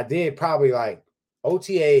 I did probably like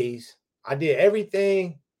OTAs. I did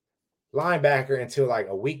everything linebacker until like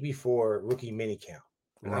a week before rookie minicamp.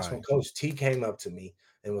 And that's when Coach T came up to me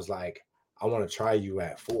and was like, "I want to try you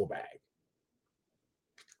at fullback."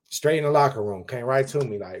 Straight in the locker room, came right to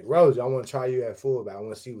me like, "Rosie, I want to try you at fullback. I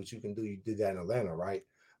want to see what you can do. You did that in Atlanta, right?"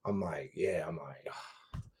 I'm like, "Yeah." I'm like,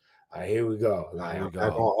 all right, here we go. Like, I'm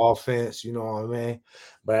back on offense, you know what I mean?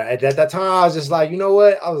 But at that time, I was just like, you know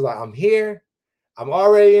what? I was like, I'm here. I'm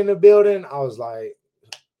already in the building. I was like,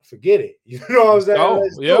 forget it. You know what I'm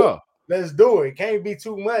saying? Let's do it. It can't be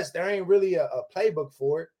too much. There ain't really a playbook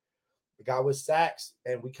for it. The guy with sacks,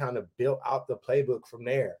 and we kind of built out the playbook from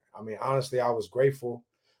there. I mean, honestly, I was grateful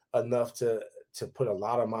enough to put a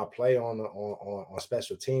lot of my play on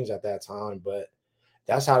special teams at that time, but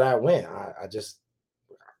that's how that went. I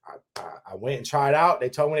went and tried out. They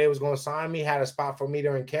told me they was going to sign me, had a spot for me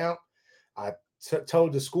during camp. I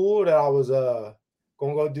told the school that I was going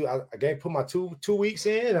to go do. I put my two weeks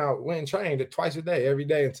in. And I went and trained twice a day, every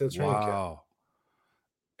day until training camp.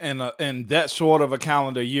 And that short of a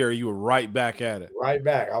calendar year, you were right back at it. Right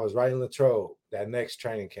back. I was right in Latrobe that next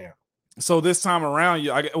training camp. So this time around,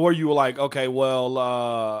 you were like, okay,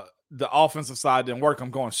 well, the offensive side didn't work.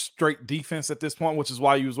 I'm going straight defense at this point, which is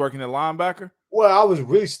why you was working at linebacker? Well, I was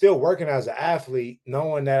really still working as an athlete,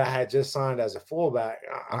 knowing that I had just signed as a fullback.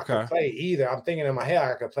 I could play either. I'm thinking in my head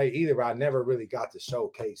I could play either, but I never really got to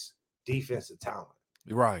showcase defensive talent.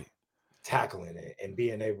 Right. Tackling it and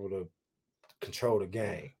being able to control the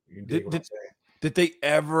game. You dig what I'm saying? Did they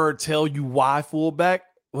ever tell you why fullback?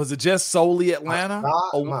 Was it just solely Atlanta?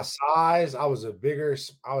 My size, I was bad.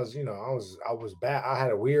 I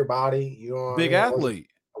had a weird body, you know what Big I mean? athlete.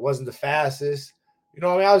 I wasn't the fastest. You know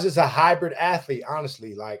what I mean? I was just a hybrid athlete,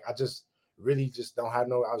 honestly. Like I just really just don't have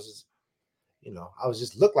no, I was just, I was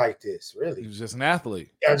just look like this, really. He was just an athlete.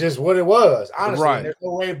 Yeah, just what it was, honestly. Right. There's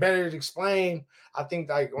no way better to explain. I think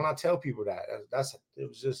like when I tell people that, it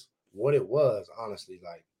was just what it was, honestly.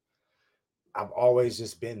 Like I've always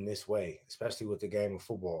just been this way, especially with the game of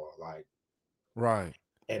football. Like, right.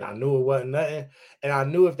 And I knew it wasn't nothing. And I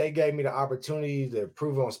knew if they gave me the opportunity to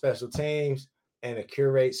improve on special teams and to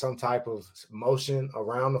curate some type of motion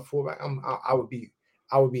around the fullback, I would be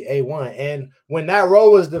A1. And when that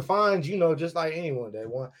role was defined, just like anyone,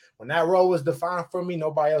 when that role was defined for me,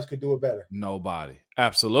 nobody else could do it better. Nobody.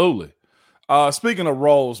 Absolutely. Speaking of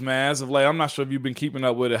roles, man, as of late, I'm not sure if you've been keeping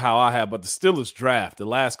up with it how I have, but the Steelers draft the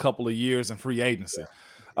last couple of years in free agency.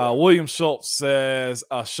 William Schultz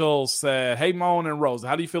said, "Hey, Moan and Rose,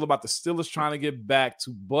 how do you feel about the Steelers trying to get back to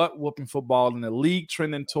butt-whooping football in the league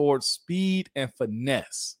trending towards speed and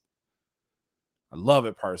finesse?" I love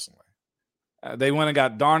it personally. They went and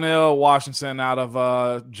got Darnell Washington out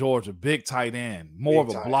of Georgia, big tight end, more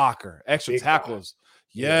of a blocker, extra tackles.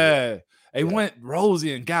 Yeah. They went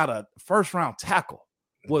Rosie and got a first-round tackle.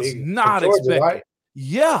 Was not expected. Right?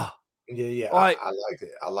 Yeah. Yeah. I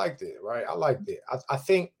liked it. Right. I liked it. I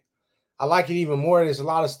think I like it even more. There's a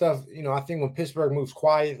lot of stuff, I think when Pittsburgh moves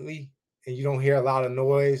quietly and you don't hear a lot of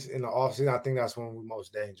noise in the offseason, I think that's when we're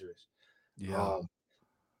most dangerous. Yeah.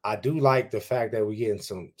 I do like the fact that we're getting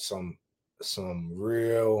some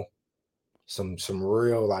real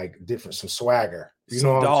like different, some swagger.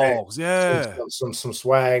 Some dogs, yeah. Some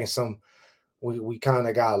swag and we kind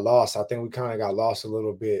of got lost. I think we kind of got lost a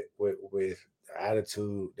little bit with the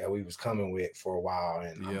attitude that we was coming with for a while.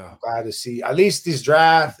 And I'm glad to see at least this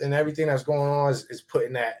draft and everything that's going on is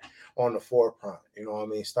putting that on the forefront. You know what I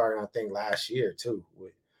mean? Starting, I think, last year too,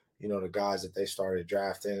 with the guys that they started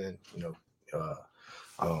drafting and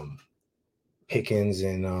Pickens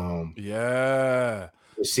and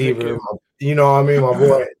receiver, my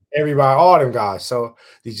boy, everybody, all them guys. So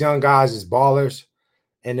these young guys is ballers.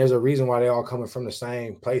 And there's a reason why they're all coming from the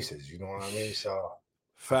same places. You know what I mean? So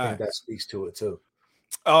I think that speaks to it too.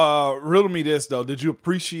 Riddle me this though. Did you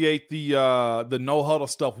appreciate the no huddle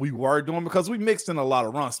stuff we were doing? Because we mixed in a lot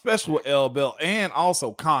of runs, especially with L Bell and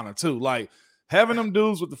also Connor too. Like having them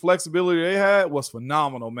dudes with the flexibility they had was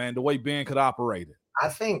phenomenal, man. The way Ben could operate it. I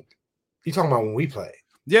think you're talking about when we played.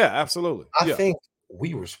 Yeah, absolutely. I think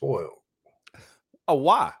we were spoiled. Oh,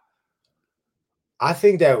 why? I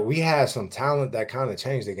think that we had some talent that kind of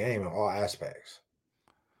changed the game in all aspects.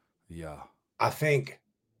 Yeah. I think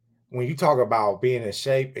when you talk about being in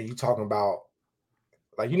shape and you talking about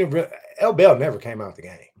L Bell never came out the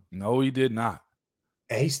game. No, he did not.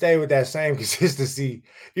 And he stayed with that same consistency.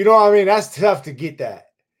 You know what I mean? That's tough to get that.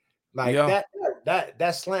 Like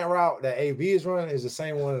that slant route that AV is running is the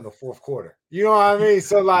same one in the fourth quarter. You know what I mean?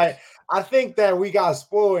 So like I think that we got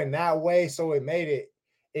spoiled in that way. So it made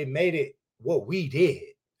it what we did.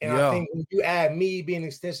 And I think when you add me being an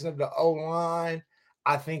extension of the O-line,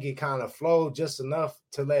 I think it kind of flowed just enough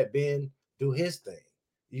to let Ben do his thing.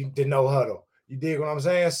 You did no huddle. You dig what I'm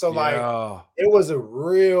saying? So like it was a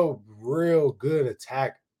real, real good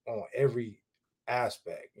attack on every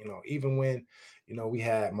aspect. Even when we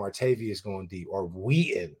had Martavius going deep or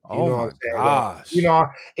Wheaton. You know what I'm saying? Gosh.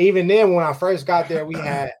 Even then when I first got there, we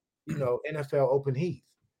had NFL open heath.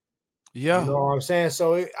 Yeah. You know what I'm saying?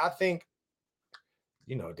 So I think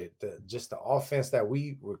just the offense that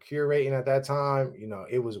we were curating at that time,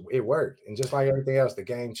 it worked. And just like everything else, the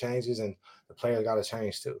game changes and the players got to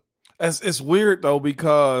change too. It's weird though,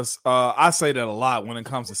 because I say that a lot when it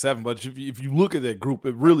comes to 7, but if you look at that group,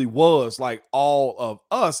 it really was like all of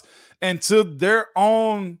us, and to their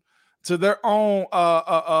own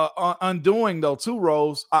undoing though too,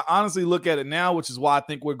 Rose. I honestly look at it now, which is why I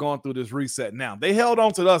think we're going through this reset now. They held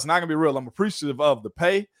on to us, and I can be real, I'm appreciative of the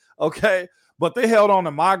pay, okay? But they held on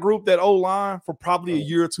to my group, that O-line, for probably a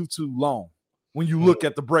year or two too long when you look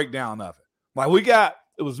at the breakdown of it. Like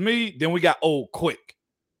it was me, then we got old quick.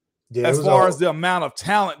 Yeah, as far as the amount of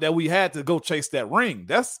talent that we had to go chase that ring.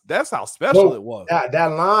 That's how special it was. That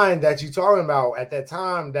line that you're talking about at that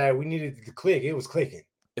time that we needed to click, it was clicking.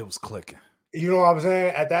 It was clicking. You know what I'm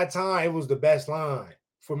saying? At that time, it was the best line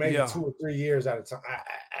for maybe 2 or 3 years at a time.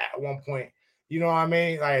 At one point, you know what I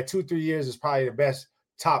mean? Like 2 or 3 years is probably the best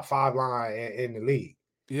top 5 line in the league.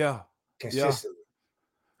 Yeah. Consistently.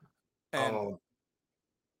 Yeah. And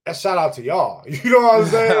a shout out to y'all. You know what I'm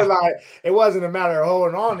saying? Like it wasn't a matter of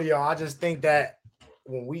holding on to y'all. I just think that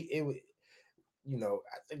when I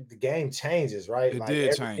think the game changes, right? It Like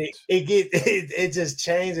did change. it just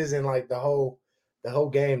changes, and like the whole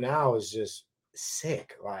game now is just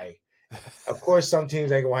sick. Like, of course, some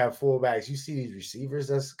teams ain't gonna have fullbacks. You see these receivers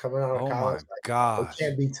that's coming out of Oh college, my like, gosh. they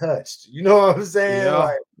can't be touched. You know what I'm saying? Yeah.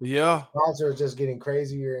 Like, Yeah. odds are just getting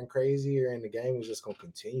crazier and crazier, and the game is just gonna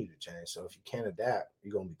continue to change. So if you can't adapt,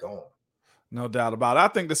 you're gonna be gone. No doubt about it. I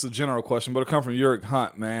think this is a general question, but it comes from Yurick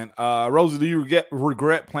Hunt, man. Rosie, do you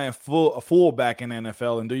regret playing a fullback in the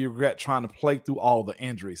NFL, and do you regret trying to play through all the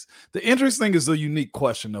injuries? The injuries thing is a unique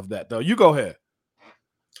question of that, though. You go ahead.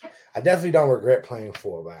 I definitely don't regret playing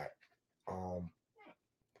fullback.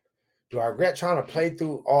 Do I regret trying to play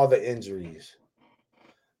through all the injuries?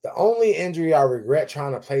 The only injury I regret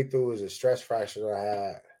trying to play through is a stress fracture that I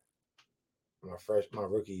had my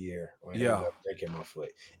rookie year when I ended up breaking my foot.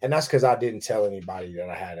 And that's because I didn't tell anybody that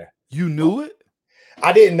I had a. You knew it?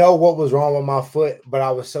 I didn't know what was wrong with my foot, but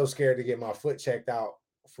I was so scared to get my foot checked out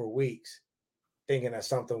for weeks, thinking that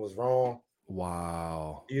something was wrong.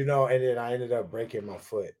 Wow. And then I ended up breaking my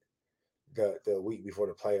foot the week before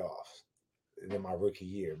the playoffs in my rookie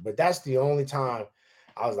year. But that's the only time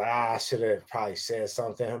I was like, I should have probably said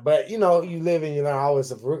something. But, you live and you learn. I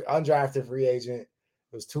was an undrafted free agent.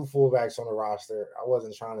 There was 2 fullbacks on the roster. I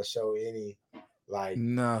wasn't trying to show any, like,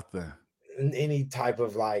 nothing, any type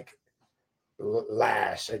of, like,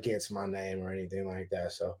 lash against my name or anything like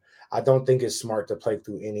that. So I don't think it's smart to play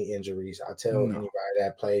through any injuries. I tell anybody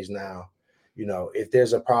that plays now, if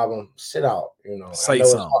there's a problem, sit out. Say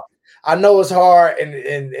something. I know it's hard,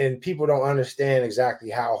 and people don't understand exactly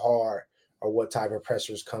how hard or what type of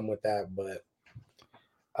pressures come with that, but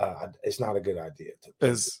it's not a good idea to play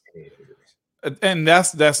any injuries. And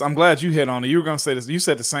that's I'm glad you hit on it. You were gonna say this. You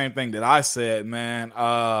said the same thing that I said, man.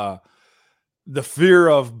 The fear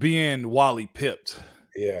of being Wally pipped.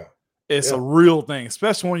 Yeah. It's a real thing,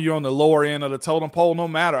 especially when you're on the lower end of the totem pole, no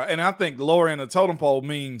matter. And I think the lower end of the totem pole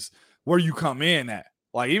means where you come in at.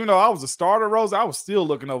 Like, even though I was a starter, Rose, I was still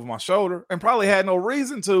looking over my shoulder and probably had no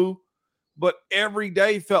reason to, but every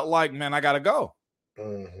day felt like, man, I got to go.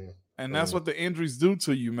 Mm-hmm. And that's what the injuries do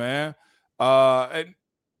to you, man. And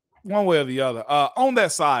one way or the other. On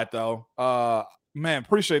that side, though, man,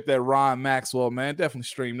 appreciate that, Ryan Maxwell, man. Definitely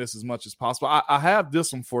stream this as much as possible. I have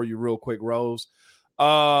this one for you real quick, Rose.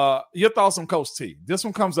 Your thoughts on Coach T. This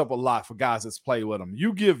one comes up a lot for guys that's played with him.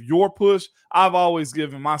 You give your push. I've always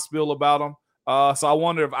given my spiel about him. So I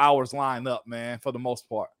wonder if ours line up, man, for the most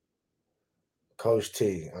part. Coach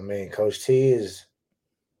T. Coach T is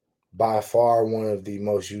by far one of the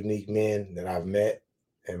most unique men that I've met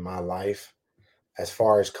in my life. As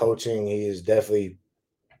far as coaching, he is definitely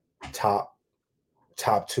top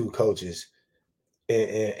 2 coaches.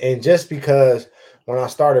 And just because when I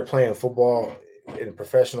started playing football in a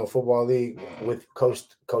professional football league with Coach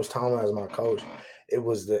Tomlin as my coach, it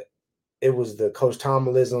was the Coach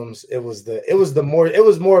Tomlinisms. It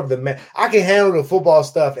was more of the man. I can handle the football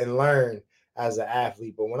stuff and learn as an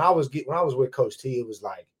athlete. But when I was with Coach T, it was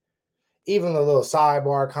like, even the little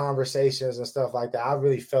sidebar conversations and stuff like that, I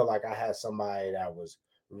really felt like I had somebody that was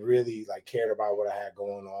really, like, cared about what I had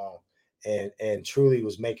going on and truly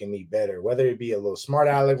was making me better, whether it be a little smart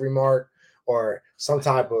aleck remark or some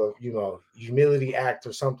type of, humility act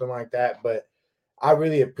or something like that. But I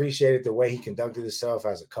really appreciated the way he conducted himself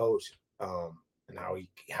as a coach, and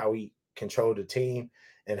how he controlled the team,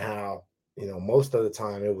 and how, most of the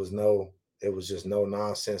time it was just no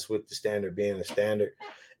nonsense with the standard being a standard,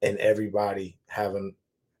 and everybody having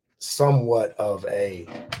somewhat of a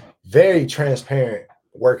very transparent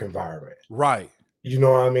work environment. Right. You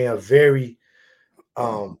know what I mean? A very,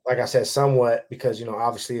 like I said, somewhat, because,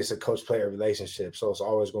 obviously it's a coach-player relationship, so it's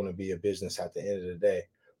always going to be a business at the end of the day.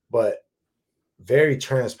 But very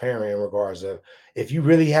transparent in regards of, if you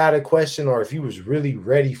really had a question or if you was really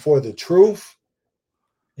ready for the truth,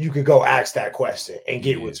 you could go ask that question and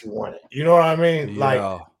get what you wanted. You know what I mean? Yeah.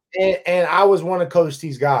 Like, and I was one of Coach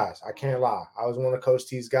T's guys. I can't lie. I was one of Coach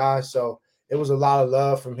T's guys. So it was a lot of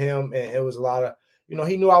love from him. And it was a lot of,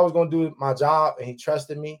 he knew I was going to do my job, and he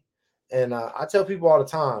trusted me. And I tell people all the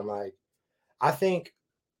time, like, I think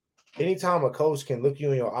anytime a coach can look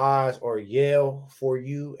you in your eyes or yell for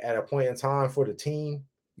you at a point in time for the team,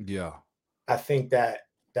 I think that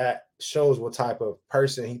shows what type of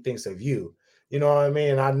person he thinks of you. You know what I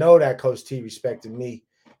mean? And I know that Coach T respected me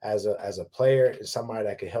as a player and somebody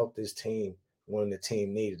that could help this team when the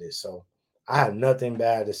team needed it. So I have nothing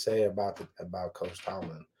bad to say about Coach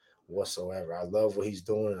Tomlin whatsoever. I love what he's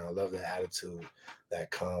doing, and I love the attitude that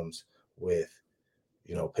comes with,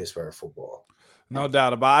 Pittsburgh football. No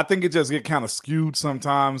doubt about it. I think it just get kind of skewed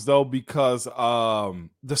sometimes, though, because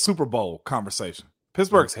the Super Bowl conversation.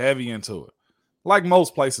 Pittsburgh's heavy into it. Like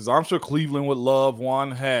most places, I'm sure Cleveland would love one.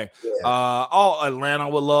 Heck, all Atlanta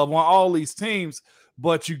would love one. All these teams,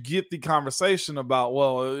 but you get the conversation about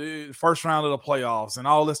first round of the playoffs and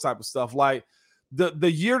all this type of stuff. Like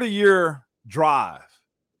the year-to-year drive,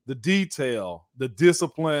 the detail, the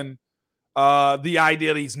discipline, the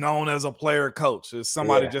idea that he's known as a player coach, as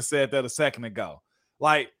somebody just said that a second ago.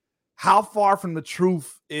 Like, how far from the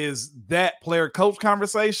truth is that player coach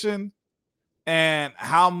conversation? And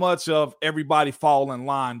how much of everybody fall in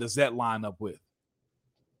line does that line up with?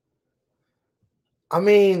 I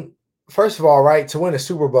mean, first of all, right, to win a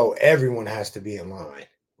Super Bowl, everyone has to be in line,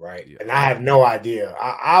 right? Yeah. And I have no idea.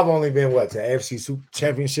 I've only been, to the AFC Super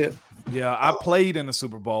Championship? Yeah, I played in the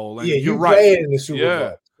Super Bowl. And you played in the Super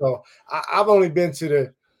Bowl. So I've only been to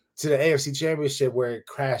the AFC Championship where it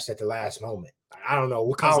crashed at the last moment. I don't know.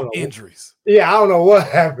 Because of injuries. Yeah, I don't know what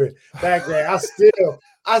happened that game.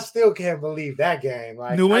 I still can't believe that game.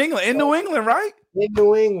 Like New England, right? In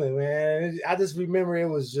New England, man. I just remember it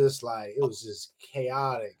was just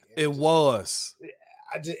chaotic. It was.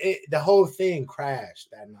 The whole thing crashed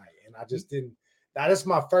that night, and I just didn't. That's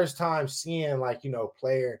my first time seeing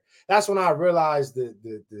player. That's when I realized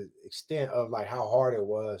the extent of how hard it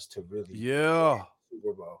was to really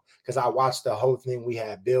Super Bowl, because I watched the whole thing we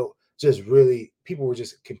had built. Just really, people were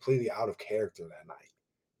just completely out of character that night.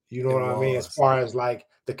 You know what I mean? As far as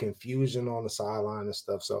the confusion on the sideline and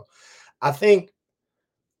stuff. So I think,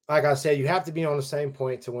 like I said, you have to be on the same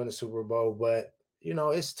point to win the Super Bowl, but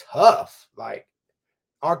it's tough. Like,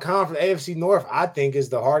 our conference, AFC North, I think is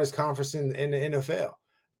the hardest conference in the NFL.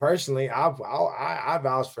 Personally, I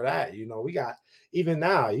vouch for that. We got, even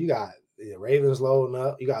now, you got the Ravens loading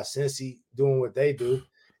up, you got Cincy doing what they do,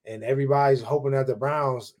 and everybody's hoping that the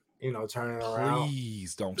Browns turning around.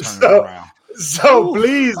 Please don't turn it around. So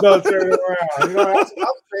please don't turn it around. That's what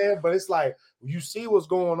I'm saying. But it's you see what's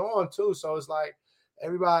going on too. So it's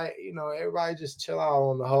everybody just chill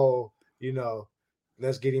out on the whole,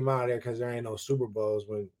 let's get him out of there because there ain't no Super Bowls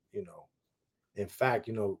when, in fact,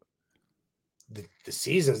 the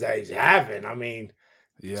seasons that he's having. I mean,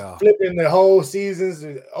 flipping the whole seasons,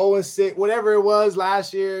 0-6, whatever it was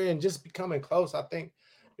last year, and just becoming close. I think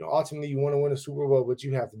ultimately you want to win a Super Bowl, but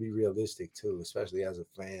you have to be realistic too, especially as a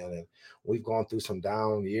fan. And we've gone through some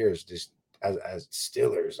down years just as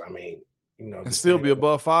Steelers. I mean, and still be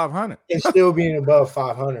above 500. And still being above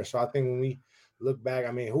 500. So I think when we look back,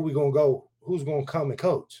 I mean, who's going to come and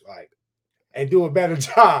coach and do a better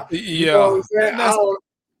job? Yeah.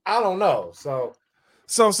 I don't know. So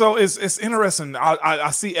it's interesting. I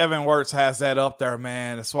see Evan Wirtz has that up there,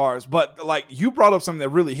 man, as far as, but you brought up something that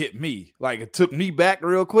really hit me. It took me back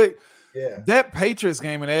real quick. Yeah. That Patriots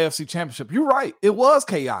game in the AFC Championship, you're right. It was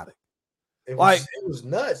chaotic. It was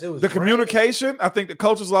nuts. It was the communication. I think the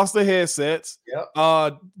coaches lost their headsets. Yep.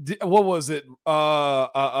 What was it?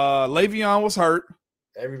 Le'Veon was hurt.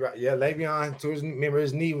 Le'Veon, remember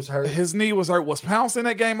his knee was hurt. His knee was hurt. Was Pounce in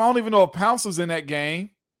that game? I don't even know if Pounce was in that game.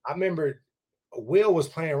 I remember Will was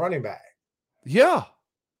playing running back. Yeah.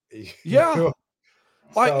 Yeah.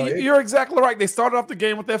 You're exactly right. They started off the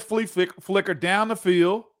game with that flea flicker down the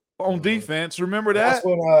field on defense. Remember that? That's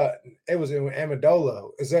when it was in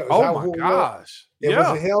Amendola. Oh my gosh. It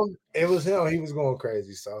was him. It was him. He was going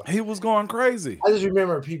crazy. So he was going crazy. I just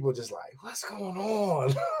remember people just what's going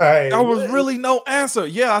on? There was really no answer.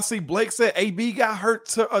 Yeah, I see Blake said AB got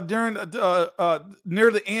hurt during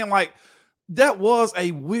near the end. That was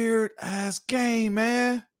a weird ass game,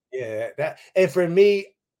 man. Yeah, and for me,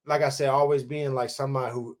 like I said, always being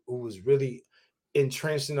somebody who was really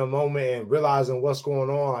entrenched in the moment and realizing what's going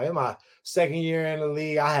on. In my second year in the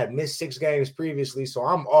league, I had missed 6 games previously, so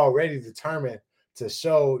I'm already determined to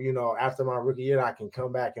show, after my rookie year, I can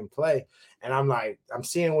come back and play. And I'm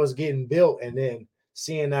seeing what's getting built, and then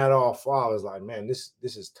seeing that all fall, I was like, man, this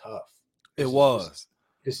is tough.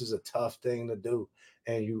 This is a tough thing to do.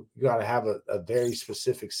 And you got to have a very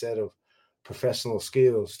specific set of professional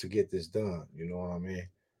skills to get this done. You know what I mean?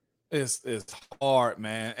 It's hard,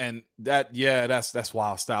 man. And that's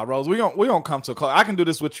wild style. Rose, we're gonna come to a close. I can do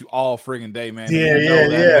this with you all friggin' day, man. Yeah.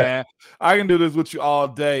 Man. I can do this with you all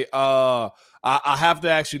day. I have to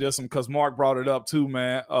ask you this one because Mark brought it up too,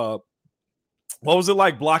 man. What was it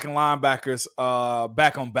like blocking linebackers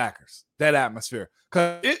back on backers? That atmosphere.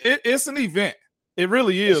 Because it's an event. It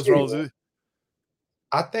really is, Rosie.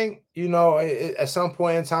 I think, at some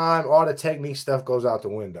point in time, all the technique stuff goes out the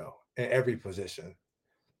window in every position.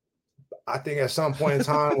 I think at some point in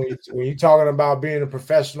time, when you're talking about being a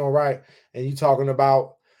professional, right, and you're talking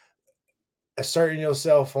about asserting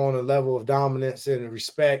yourself on a level of dominance and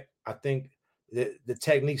respect, I think the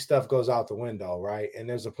technique stuff goes out the window, right? And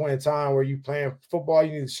there's a point in time where you playing football,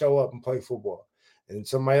 you need to show up and play football. and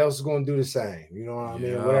somebody else is going to do the same. You know what I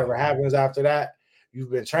mean? Whatever happens after that,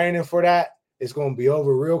 you've been training for that. It's going to be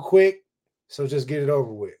over real quick. So just get it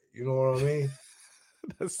over with. You know what I mean?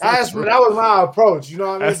 That was my approach. You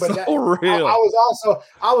know what I mean? That's so real.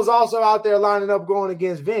 I was also out there lining up going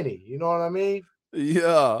against Vinny. You know what I mean?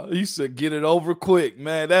 Yeah, you said get it over quick,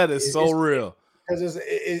 man. That is so real. Because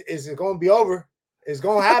it's going to be over. It's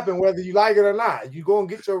going to happen whether you like it or not. You're going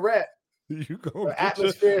to get your rep. The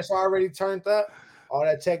atmosphere is already turned up. All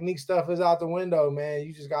that technique stuff is out the window, man.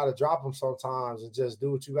 You just got to drop them sometimes and just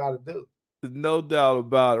do what you got to do. No doubt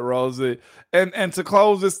about it, Rosie. And to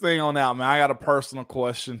close this thing on out, man, I got a personal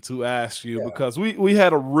question to ask you because we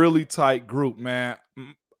had a really tight group, man.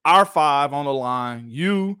 Our 5 on the line.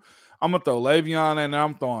 I'm gonna throw Le'Veon in there.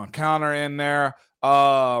 I'm throwing Counter in there.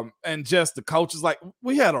 And just the coaches, like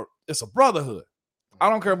it's a brotherhood. I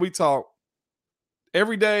don't care if we talk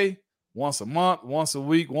every day, once a month, once a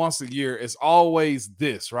week, once a year. It's always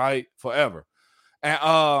this, right? Forever. And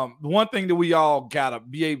the one thing that we all gotta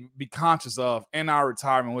be conscious of in our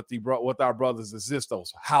retirement with our brothers is this: though.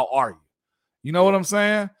 So how are you? You know what I'm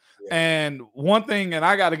saying? Yeah. And one thing, and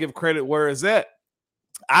I got to give credit where it's at.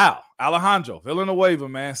 Alejandro Villanueva,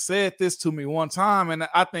 man, said this to me one time, and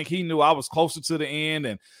I think he knew I was closer to the end,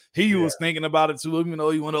 and he was thinking about it too, even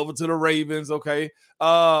though he went over to the Ravens. Okay,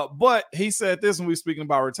 but he said this when we were speaking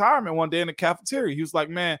about retirement one day in the cafeteria. He was like,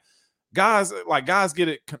 "Man, guys get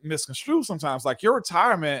it misconstrued sometimes. Like your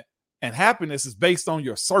retirement and happiness is based on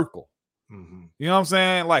your circle. Mm-hmm. You know what I'm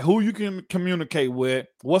saying? Like who you can communicate with.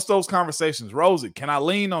 What's those conversations? Rosie, can I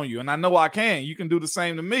lean on you? And I know I can. You can do the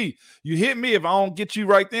same to me. You hit me. If I don't get you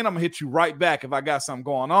right then, I'm going to hit you right back if I got something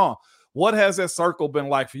going on. What has that circle been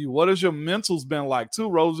like for you? What has your mentals been like too,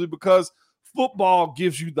 Rosie? Because football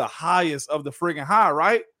gives you the highest of the friggin' high,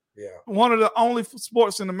 right? Yeah. One of the only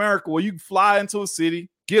sports in America where you can fly into a city,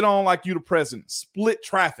 get on like you the president, split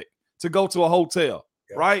traffic to go to a hotel,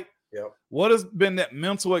 right? Yep. What has been that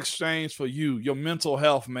mental exchange for you, your mental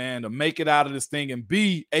health, man, to make it out of this thing and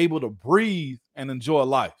be able to breathe and enjoy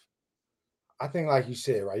life? I think, like you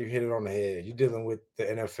said, right, you hit it on the head. You're dealing with the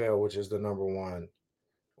NFL, which is the number one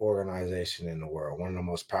organization in the world, one of the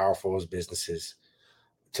most powerful businesses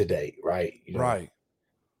to date, right? You know, right.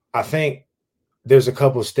 I think there's a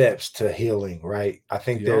couple steps to healing, right? I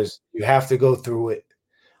think you have to go through it.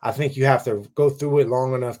 I think you have to go through it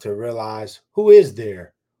long enough to realize who is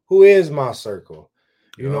there. Who is my circle?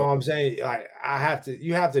 You know what I'm saying? Like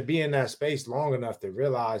you have to be in that space long enough to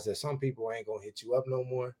realize that some people ain't gonna hit you up no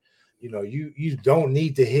more. You know, you don't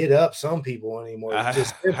need to hit up some people anymore.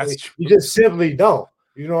 You just simply don't.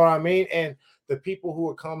 You know what I mean? And the people who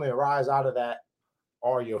are coming and rise out of that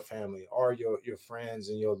are your family, are your friends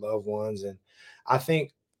and your loved ones. And I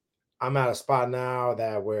think I'm at a spot now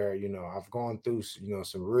that where, you know, I've gone through, you know,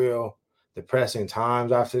 some real depressing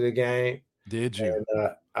times after the game. Did you?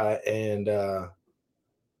 And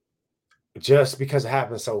just because it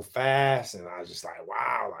happened so fast, and I was just like,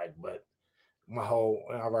 wow, like, but I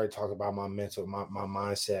already talked about my mental, my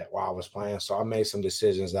mindset while I was playing. So I made some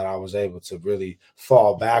decisions that I was able to really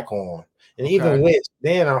fall back on. And even with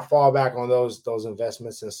then I fall back on those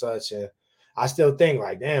investments and such. And I still think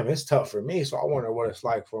like, damn, it's tough for me. So I wonder what it's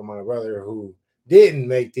like for my brother who didn't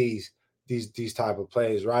make these type of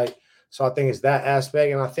plays, right? So I think it's that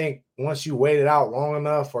aspect. And I think once you wait it out long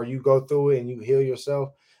enough or you go through it and you heal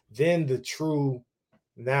yourself, then the true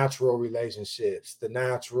natural relationships, the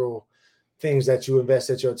natural things that you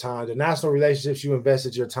invested your time, the natural relationships you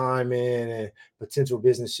invested your time in, and potential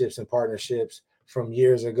business and partnerships from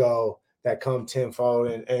years ago that come tenfold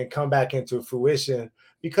and come back into fruition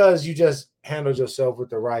because you just handled yourself with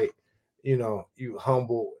the right, you know, you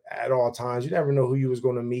humble at all times. You never know who you was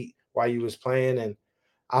going to meet while you was playing. And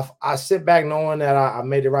I sit back knowing that I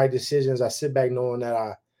made the right decisions. I sit back knowing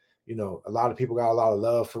that you know, a lot of people got a lot of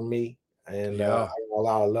love for me and I got a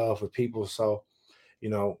lot of love for people. So, you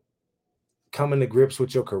know, coming to grips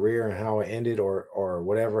with your career and how it ended or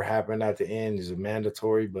whatever happened at the end is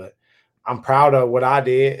mandatory, but I'm proud of what I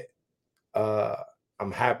did.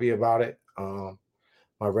 I'm happy about it.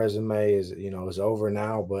 My resume is, you know, is over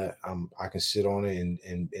now, but I can sit on it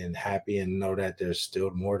and happy and know that there's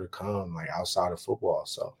still more to come, like outside of football.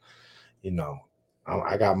 So, you know,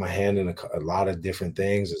 I got my hand in a lot of different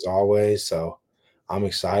things as always. So I'm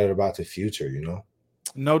excited about the future, you know.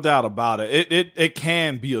 No doubt about it. It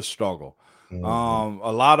can be a struggle. Mm-hmm.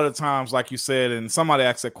 A lot of the times, like you said, and somebody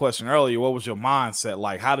asked that question earlier, what was your mindset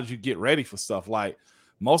like? How did you get ready for stuff? Like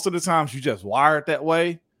most of the times you just wired that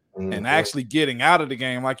way. Mm-hmm. And actually getting out of the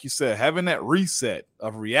game, like you said, having that reset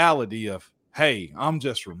of reality of, hey, I'm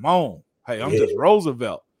just Ramon. Hey, I'm just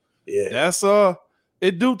Roosevelt. Yeah.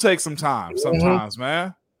 It do take some time sometimes,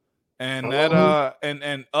 man. And that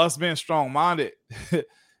and us being strong-minded,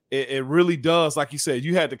 it really does. Like you said,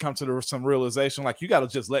 you had to come to some realization. Like you got to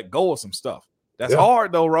just let go of some stuff. That's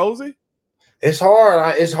hard though, Rosie. It's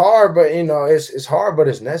hard. It's hard, but it's hard, but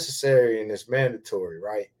it's necessary and it's mandatory,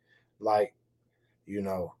 right? Like,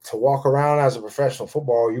 to walk around as a professional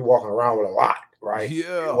footballer, you walking around with a lot, right?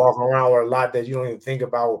 Yeah. You're walking around with a lot that you don't even think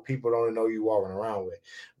about, what people don't know you walking around with,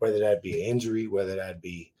 whether that be an injury, whether that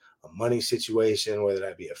be a money situation, whether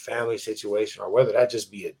that be a family situation, or whether that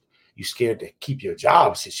just be you scared to keep your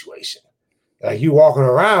job situation. Like you walking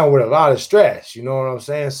around with a lot of stress, you know what I'm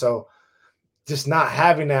saying? So just not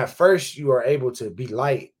having that, first you are able to be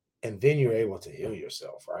light and then you're able to heal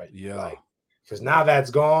yourself, right? Yeah. Like, because now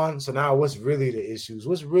that's gone. So now what's really the issues?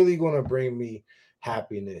 What's really going to bring me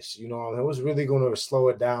happiness? What's really going to slow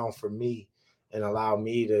it down for me and allow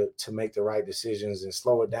me to make the right decisions and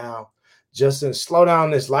slow it down? Just to slow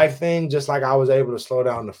down this life thing, just like I was able to slow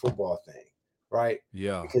down the football thing, right?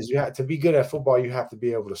 Yeah. Because you have to be good at football, you have to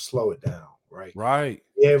be able to slow it down, right? Right.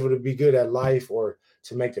 Be able to be good at life or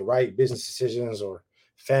to make the right business decisions or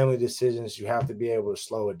family decisions, you have to be able to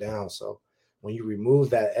slow it down. So when you remove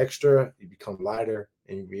that extra, you become lighter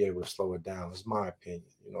and you be able to slow it down. It's my opinion.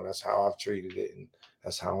 That's how I've treated it and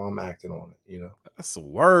that's how I'm acting on it, That's a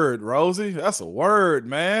word, Rosie. That's a word,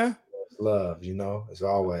 man. Love, as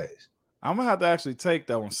always. I'm gonna have to actually take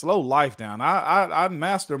that one. Slow life down. I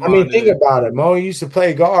masterminded. I mean, think about it, Mo. You used to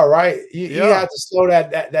play guard, right? You have to slow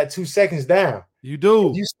that 2 seconds down. You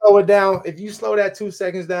do. If you slow it down, if you slow that 2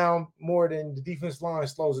 seconds down more than the defense line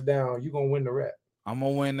slows it down, you're gonna win the rep. I'm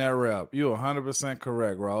gonna win that rep. You're 100%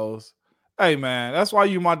 correct, Rose. Hey, man, that's why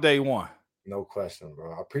you my day one. No question,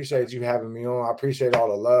 bro. I appreciate you having me on. I appreciate all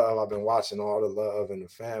the love. I've been watching all the love and the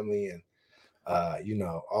family, and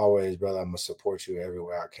always, brother, I'm gonna support you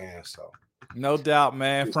everywhere I can. So no doubt,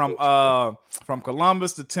 man. From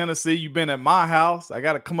Columbus to Tennessee, you've been at my house. I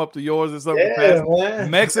got to come up to yours or something. Man.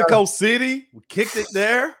 Mexico City, we kicked it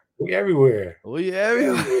there. We everywhere.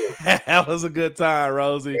 That was a good time,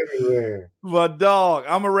 Rosie. Everywhere. But dog,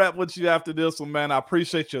 I'm gonna wrap with you after this one, man. I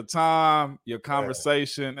appreciate your time, your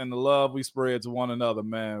conversation, and the love we spread to one another,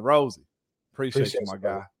 man. Rosie, appreciate you, my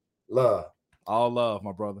guy. Love. All love,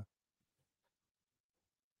 my brother.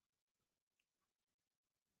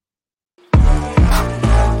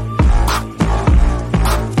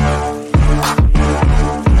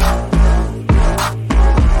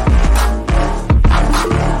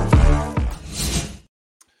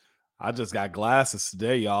 I just got glasses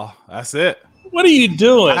today, y'all. That's it. What are you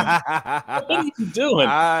doing? What are you doing?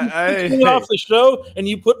 You came off the show and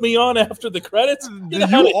you put me on after the credits? You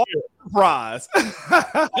are surprised.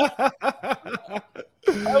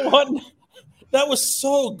 That was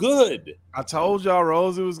so good. I told y'all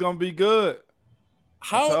Rosie was going to be good.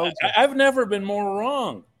 I've never been more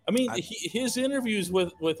wrong. I mean, his interviews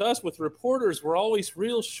with us, with reporters, were always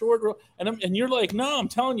real short. And you're like, no, I'm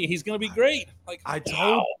telling you, he's going to be great. Like I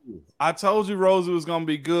told you Rosie was going to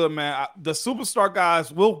be good, man. The superstar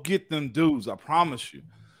guys will get them dudes, I promise you.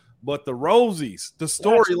 But the Rosies, the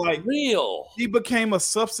story, that's like real. He became a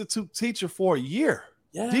substitute teacher for a year.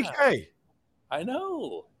 Yeah. DK. I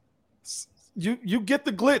know. You get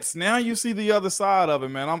the glitz. Now you see the other side of it,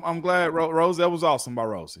 man. I'm glad, Rose. That was awesome by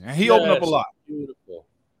Rosie. And he opened up a lot.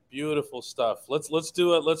 Beautiful stuff. Let's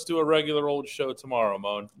do it. Let's do a regular old show tomorrow,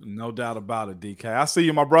 Moan. No doubt about it, DK. I see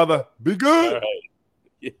you, my brother. Be good. All right.